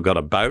so I got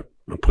a boat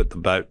and put the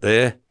boat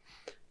there,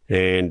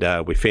 and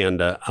we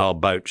found an old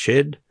boat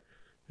shed,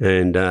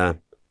 and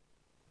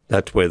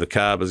that's where the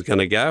car was going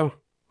to go.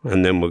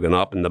 And then we're going to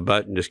up in the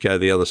boat and just go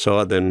the other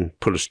side, then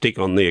put a stick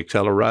on the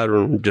accelerator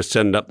and just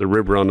send it up the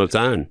river on its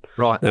own.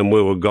 Right. And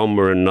we were gone,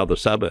 we're in another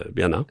suburb,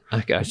 you know.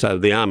 Okay. So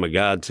the armoured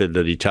guard said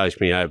that he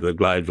chased me over the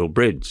Gladesville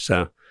Bridge.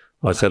 So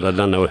I said, I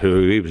don't know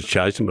who he was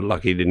chasing, but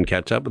lucky he didn't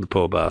catch up with the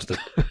poor bastard.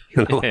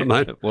 You know what I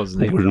mean? It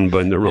wasn't him. Wouldn't have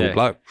been the wrong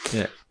bloke.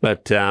 Yeah.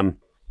 But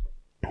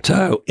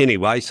so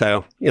anyway,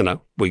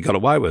 we got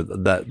away with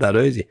it that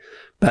easy.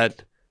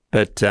 But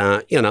it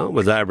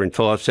was over in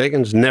 5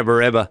 seconds.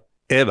 Never, ever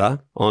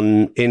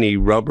on any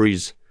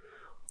robberies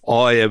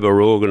I ever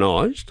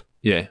organised.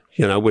 Yeah.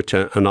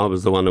 And I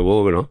was the one who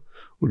organised.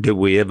 Did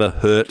we ever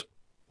hurt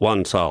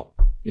one soul?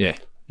 Yeah.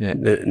 Yeah.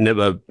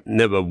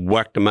 Never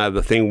whacked them over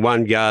the thing.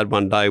 One guard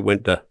one day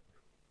went to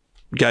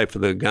go for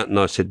the gun, and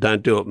I said,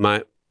 don't do it,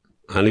 mate.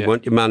 I only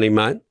want your money,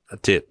 mate.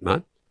 That's it,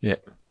 mate. Yeah.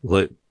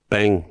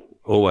 Bang,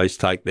 always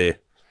take their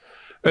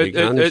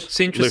guns. It's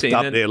interesting.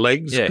 Lift up their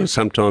legs, because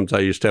sometimes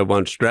they used to have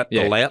one strapped,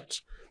 the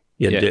louts.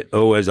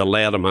 Always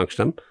allowed amongst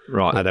them.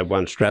 Right. They'd have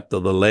one strapped to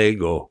the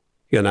leg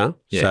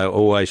so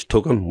always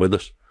took them with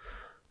us.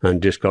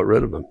 and just got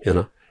rid of them, you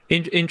know.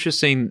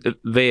 Interesting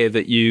there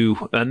that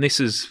you, and this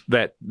is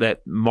that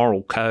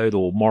moral code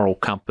or moral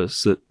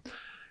compass that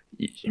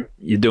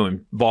you're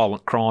doing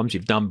violent crimes,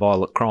 you've done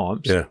violent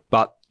crimes,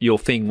 but your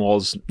thing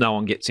was no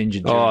one gets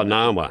injured during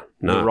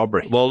the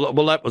robbery. Well,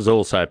 that was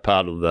also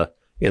part of the,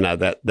 you know,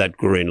 that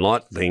green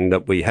light thing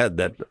that we had,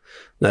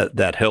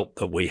 that help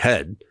that we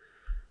had.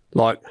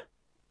 Like,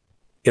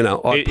 you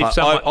know,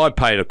 I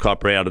paid a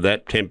copper out of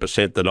that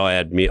 10% that I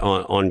had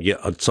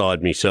on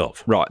side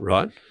myself.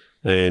 Right.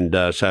 And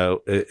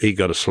so he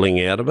got a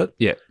sling out of it.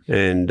 Yeah.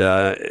 And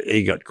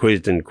he got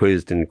quizzed, and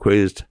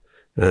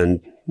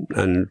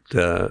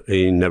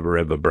he never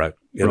ever broke.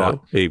 You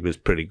know, he was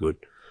pretty good.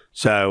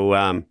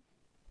 So,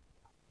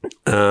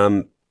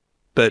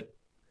 but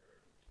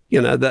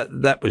you know,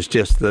 that was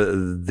just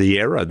the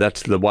error.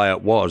 That's the way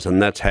it was, and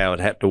that's how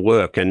it had to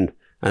work. And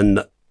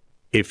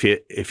if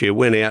you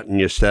went out and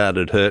you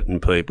started hurting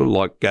people,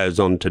 like goes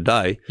on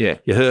today,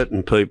 you're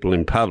hurting people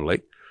in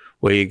public,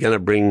 where you're going to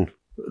bring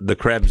the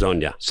crabs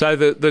on you. So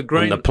the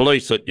green... And the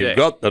police that you've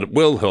got that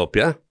will help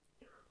you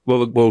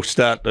will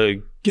start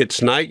to get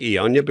snaky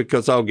on you,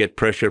 because they'll get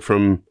pressure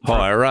from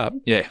higher up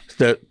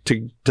to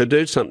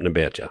do something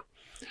about you.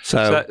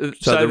 So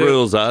the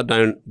rules are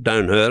don't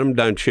hurt them,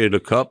 don't shoot a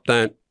cop,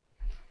 don't...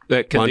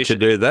 Once you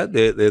do that,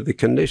 they're the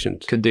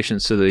conditions.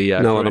 Conditions to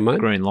the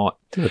green light.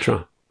 That's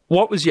right.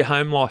 What was your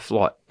home life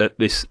like at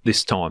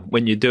this time?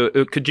 When you do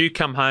it, could you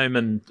come home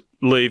and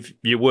leave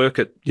your work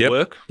at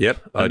work?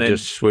 Yep. I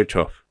just switch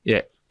off.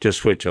 Yeah. Just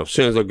switch off. As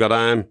soon as I got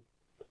home,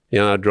 you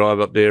know, I'd drive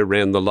up there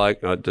around the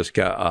lake, I'd just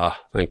go,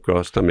 thank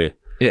Christ I'm here.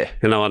 Yeah.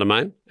 You know what I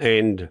mean?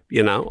 And,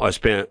 you know, I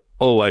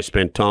always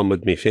spent time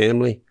with my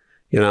family.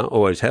 You know,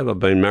 always have. I've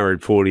been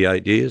married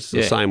 48 years,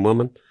 the same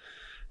woman.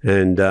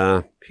 And,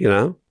 you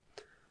know,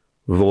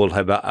 we've all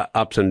had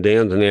ups and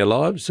downs in our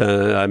lives,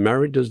 our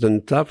marriages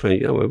and stuff.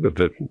 And, you know, we've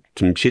had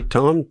some shit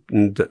time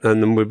and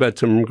then we've had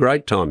some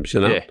great times,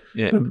 you know.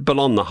 Yeah. But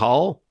on the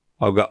whole,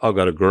 I've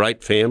got a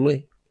great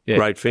family,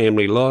 great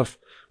family life,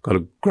 got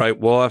a great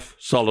wife,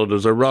 solid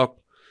as a rock.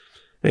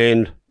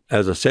 And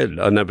as I said,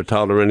 I never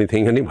told her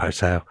anything anyway,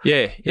 so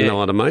you know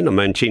what I mean? I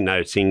mean, she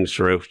knows things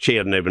through. She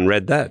hadn't even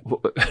read that.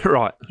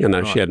 Right. You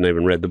know, she hadn't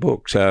even read the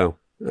book, so...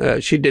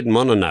 she didn't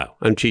want to know.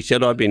 And she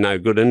said I'd be no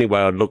good anyway.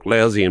 I'd look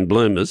lousy in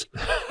bloomers.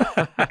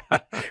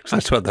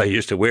 That's what they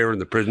used to wear in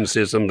the prison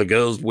system. The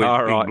girls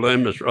wear big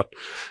bloomers, right?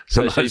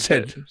 So I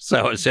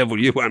said, well,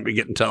 you won't be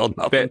getting told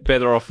nothing.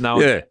 Better off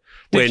knowing. Yeah.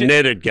 Where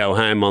Ned'd go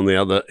home on the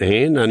other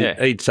hand, and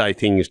he'd say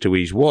things to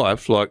his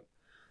wife like,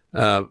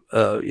 and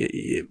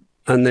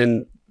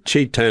then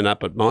she'd turn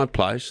up at my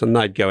place and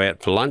they'd go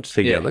out for lunch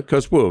together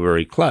because we were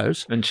very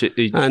close. And she'd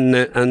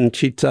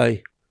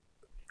say,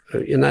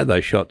 you know, they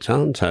shot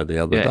so-and-so the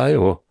other day,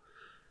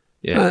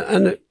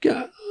 and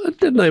it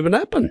didn't even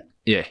happen.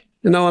 Yeah.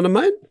 You know what I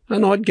mean?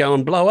 And I'd go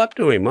and blow up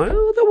to him. What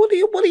are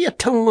you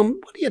telling them?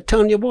 What are you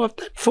telling your wife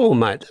that for,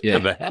 mate? That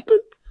never happened.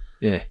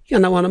 Yeah. You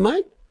know what I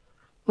mean?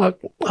 Like,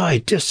 I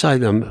just say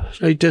them.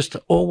 He just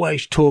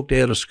always talked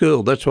out of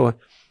school. That's why,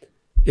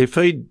 if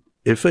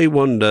he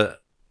wanted to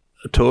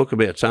talk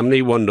about something,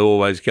 he wanted to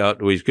always go up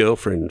to his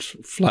girlfriend's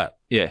flat.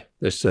 Yeah.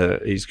 This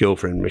his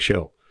girlfriend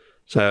Michelle.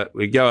 So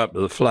we go up to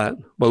the flat.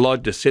 Well,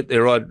 I'd just sit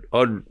there. I'd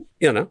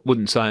you know,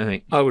 wouldn't say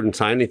anything. I wouldn't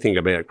say anything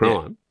about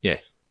crime. Yeah.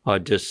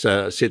 I'd just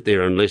sit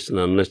there and listen,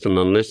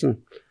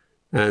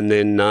 and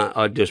then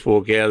I'd just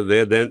walk out of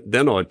there.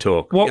 Then I'd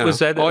talk. What was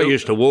that? I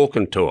used to walk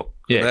and talk.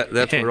 Yeah,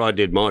 that's where I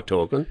did my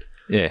talking.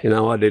 Yeah. You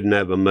know, I didn't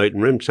have a meeting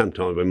room.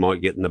 Sometimes we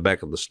might get in the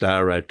back of the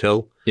Star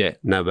Hotel. Yeah.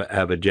 And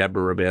have a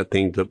jabber about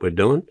things that we're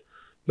doing,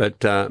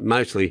 but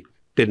mostly.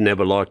 Didn't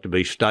ever like to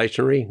be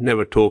stationary,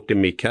 never talked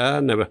in my car,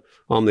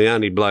 I'm the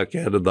only bloke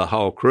out of the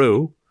whole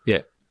crew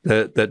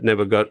that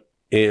never got,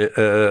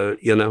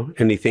 you know,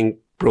 anything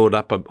brought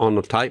up on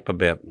the tape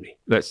about me.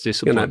 That's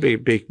discipline. You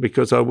know,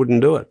 because I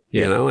wouldn't do it,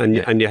 you know, and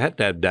you had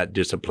to have that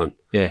discipline.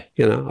 Yeah.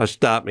 You know, I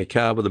start my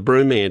car with a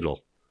broom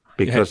handle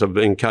because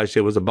in case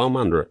there was a bomb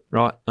under it.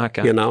 Right,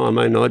 okay. You know, I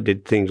mean, I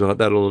did things like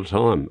that all the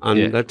time,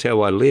 and that's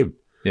how I lived.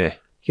 Yeah.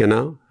 You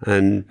know,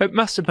 and it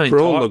must have been for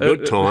all the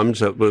good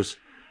times, it was...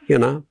 You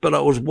know, but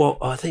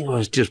I think I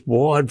was just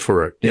wired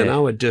for it. You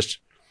know,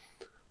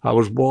 I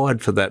was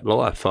wired for that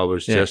life. I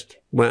was just,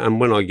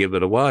 and when I give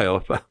it away,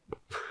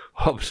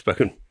 I've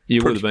spoken.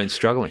 You would have been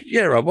struggling.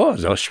 Yeah, I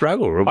was. I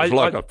struggled. It was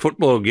like a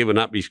footballer giving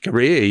up his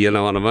career. You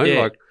know what I mean?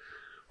 Yeah. Like,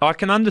 I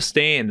can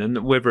understand,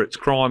 and whether it's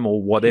crime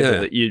or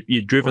whatever, that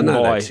you're driven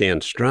by. That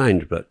sounds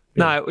strange, but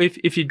no,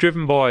 if you're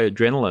driven by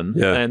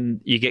adrenaline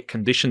and you get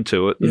conditioned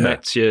to it, and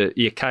that's your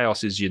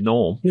chaos is your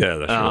norm. Yeah,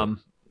 that's right.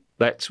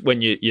 That's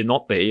when you're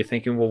not there. You're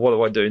thinking, well, what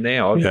do I do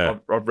now?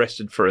 I've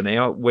rested for an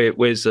hour.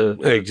 Where's the...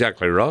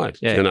 Exactly right,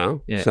 you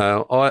know. Yeah.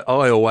 So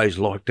I always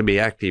like to be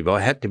active.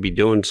 I had to be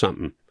doing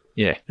something.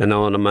 Yeah. You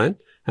know what I mean?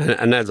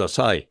 And as I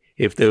say,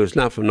 if there was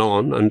nothing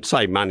on, and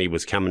say money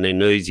was coming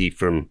in easy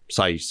from,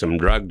 say, some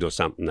drugs or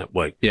something that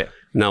week. Yeah.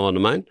 You know what I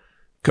mean?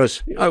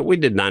 Because we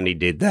didn't only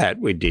did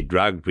that. We did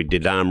drugs. We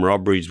did armed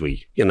robberies.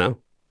 We, you know,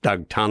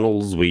 dug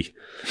tunnels. We,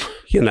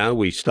 you know,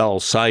 we stole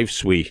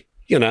safes. We...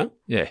 you know,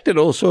 did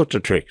all sorts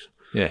of tricks.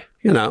 Yeah.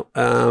 You know,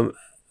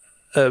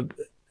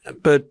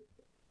 but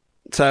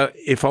so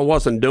if I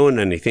wasn't doing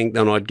anything,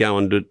 then I'd go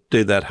and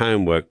do that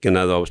homework, you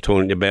know, that I was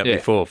talking about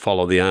before,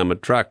 follow the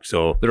armoured trucks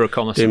or the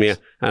reconnaissance.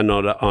 And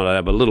I'd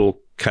have a little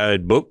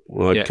code book.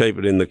 I'd keep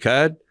it in the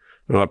code,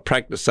 and I'd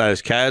practice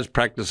those codes,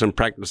 practice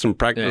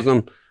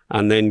them,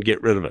 and then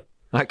get rid of it.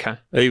 Okay.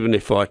 Even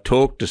if I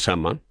talked to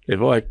someone,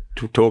 I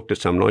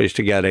used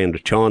to go down to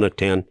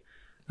Chinatown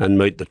and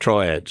meet the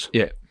triads.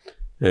 Yeah.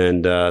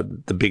 And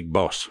the big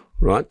boss,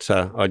 right?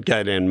 So I'd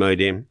go down and meet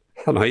him,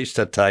 and I used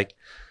to take,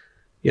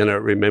 you know,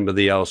 remember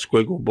the old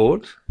squiggle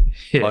boards?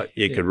 Yeah. Like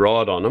you could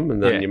write on them,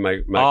 and then you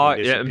make them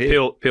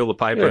disappear. And peel the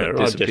paper and it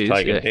I'd just take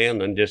disappears. it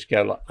down and just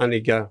go, and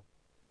he'd go,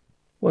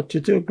 "What you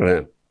do,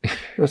 Graham?"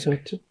 I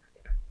said,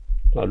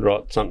 I'd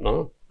write something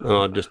on it, and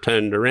I'd just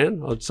turn it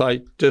around. I'd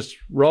say, "Just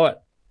write."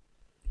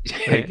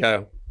 And he'd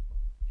go,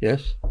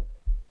 "Yes."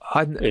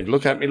 He'd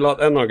look at me like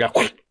that, and I'd go,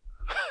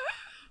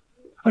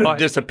 it'd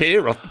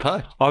disappear off the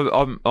page.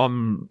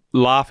 I'm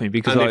laughing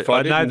because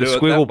I know the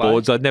squiggle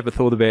boards. I'd never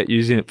thought about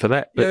using it for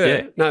that.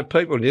 But no,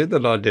 people knew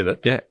that I did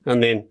it. Yeah,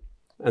 and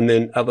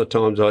then other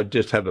times I'd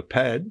just have a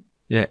pad.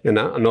 Yeah, you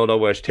know, and I'd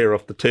always tear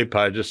off the 2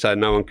 pages so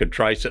no one could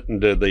trace it and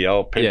do the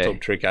old pencil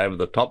trick over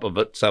the top of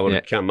it so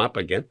it'd come up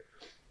again.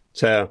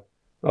 So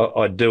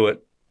I'd do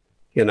it,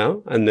 you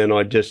know, and then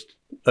I'd just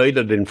eat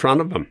it in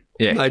front of them.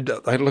 Yeah,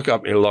 they'd look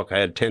at me like I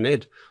had 10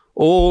 heads.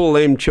 All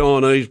them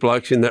Chinese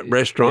blokes in that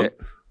restaurant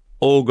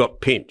all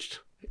got pinched.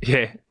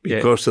 Yeah,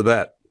 because of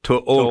that.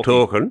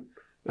 Talking,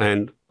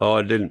 and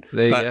I didn't.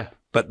 There you go.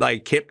 But they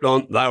kept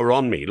on. They were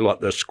on me,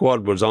 like the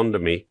squad was onto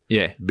me.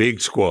 Yeah,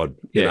 big squad,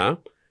 you know,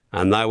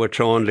 and they were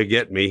trying to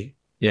get me.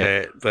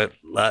 Yeah, but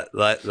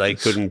they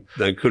couldn't.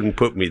 They couldn't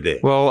put me there.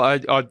 Well, I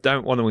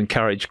don't want to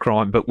encourage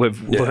crime, but we've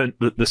learned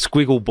that the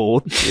squiggle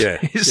board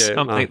is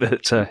something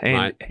that's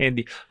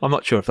handy. I'm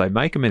not sure if they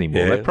make them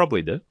anymore. They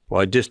probably do.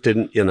 Well, I just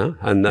didn't, you know,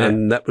 and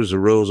that was the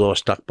rules I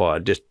stuck by. I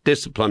just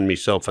disciplined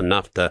myself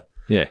enough to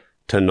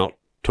not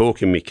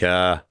talk in my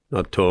car,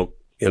 not talk,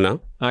 you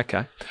know.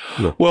 Okay.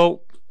 No.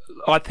 Well,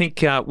 I think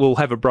we'll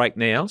have a break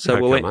now,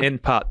 so we'll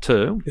end part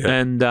 2,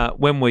 and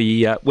when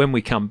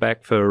we come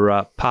back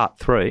for part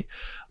 3,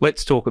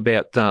 let's talk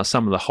about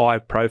some of the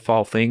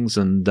high-profile things,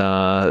 and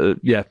the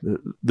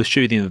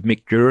shooting of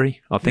Mick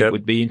Drury. I think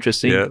would be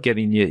interesting,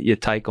 getting your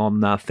take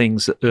on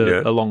things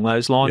along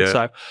those lines.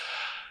 So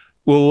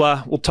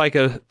we'll take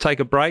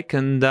a break,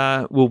 and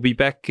we'll be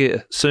back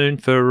soon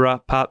for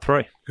part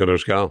 3. Good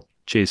as go.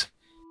 Cheers.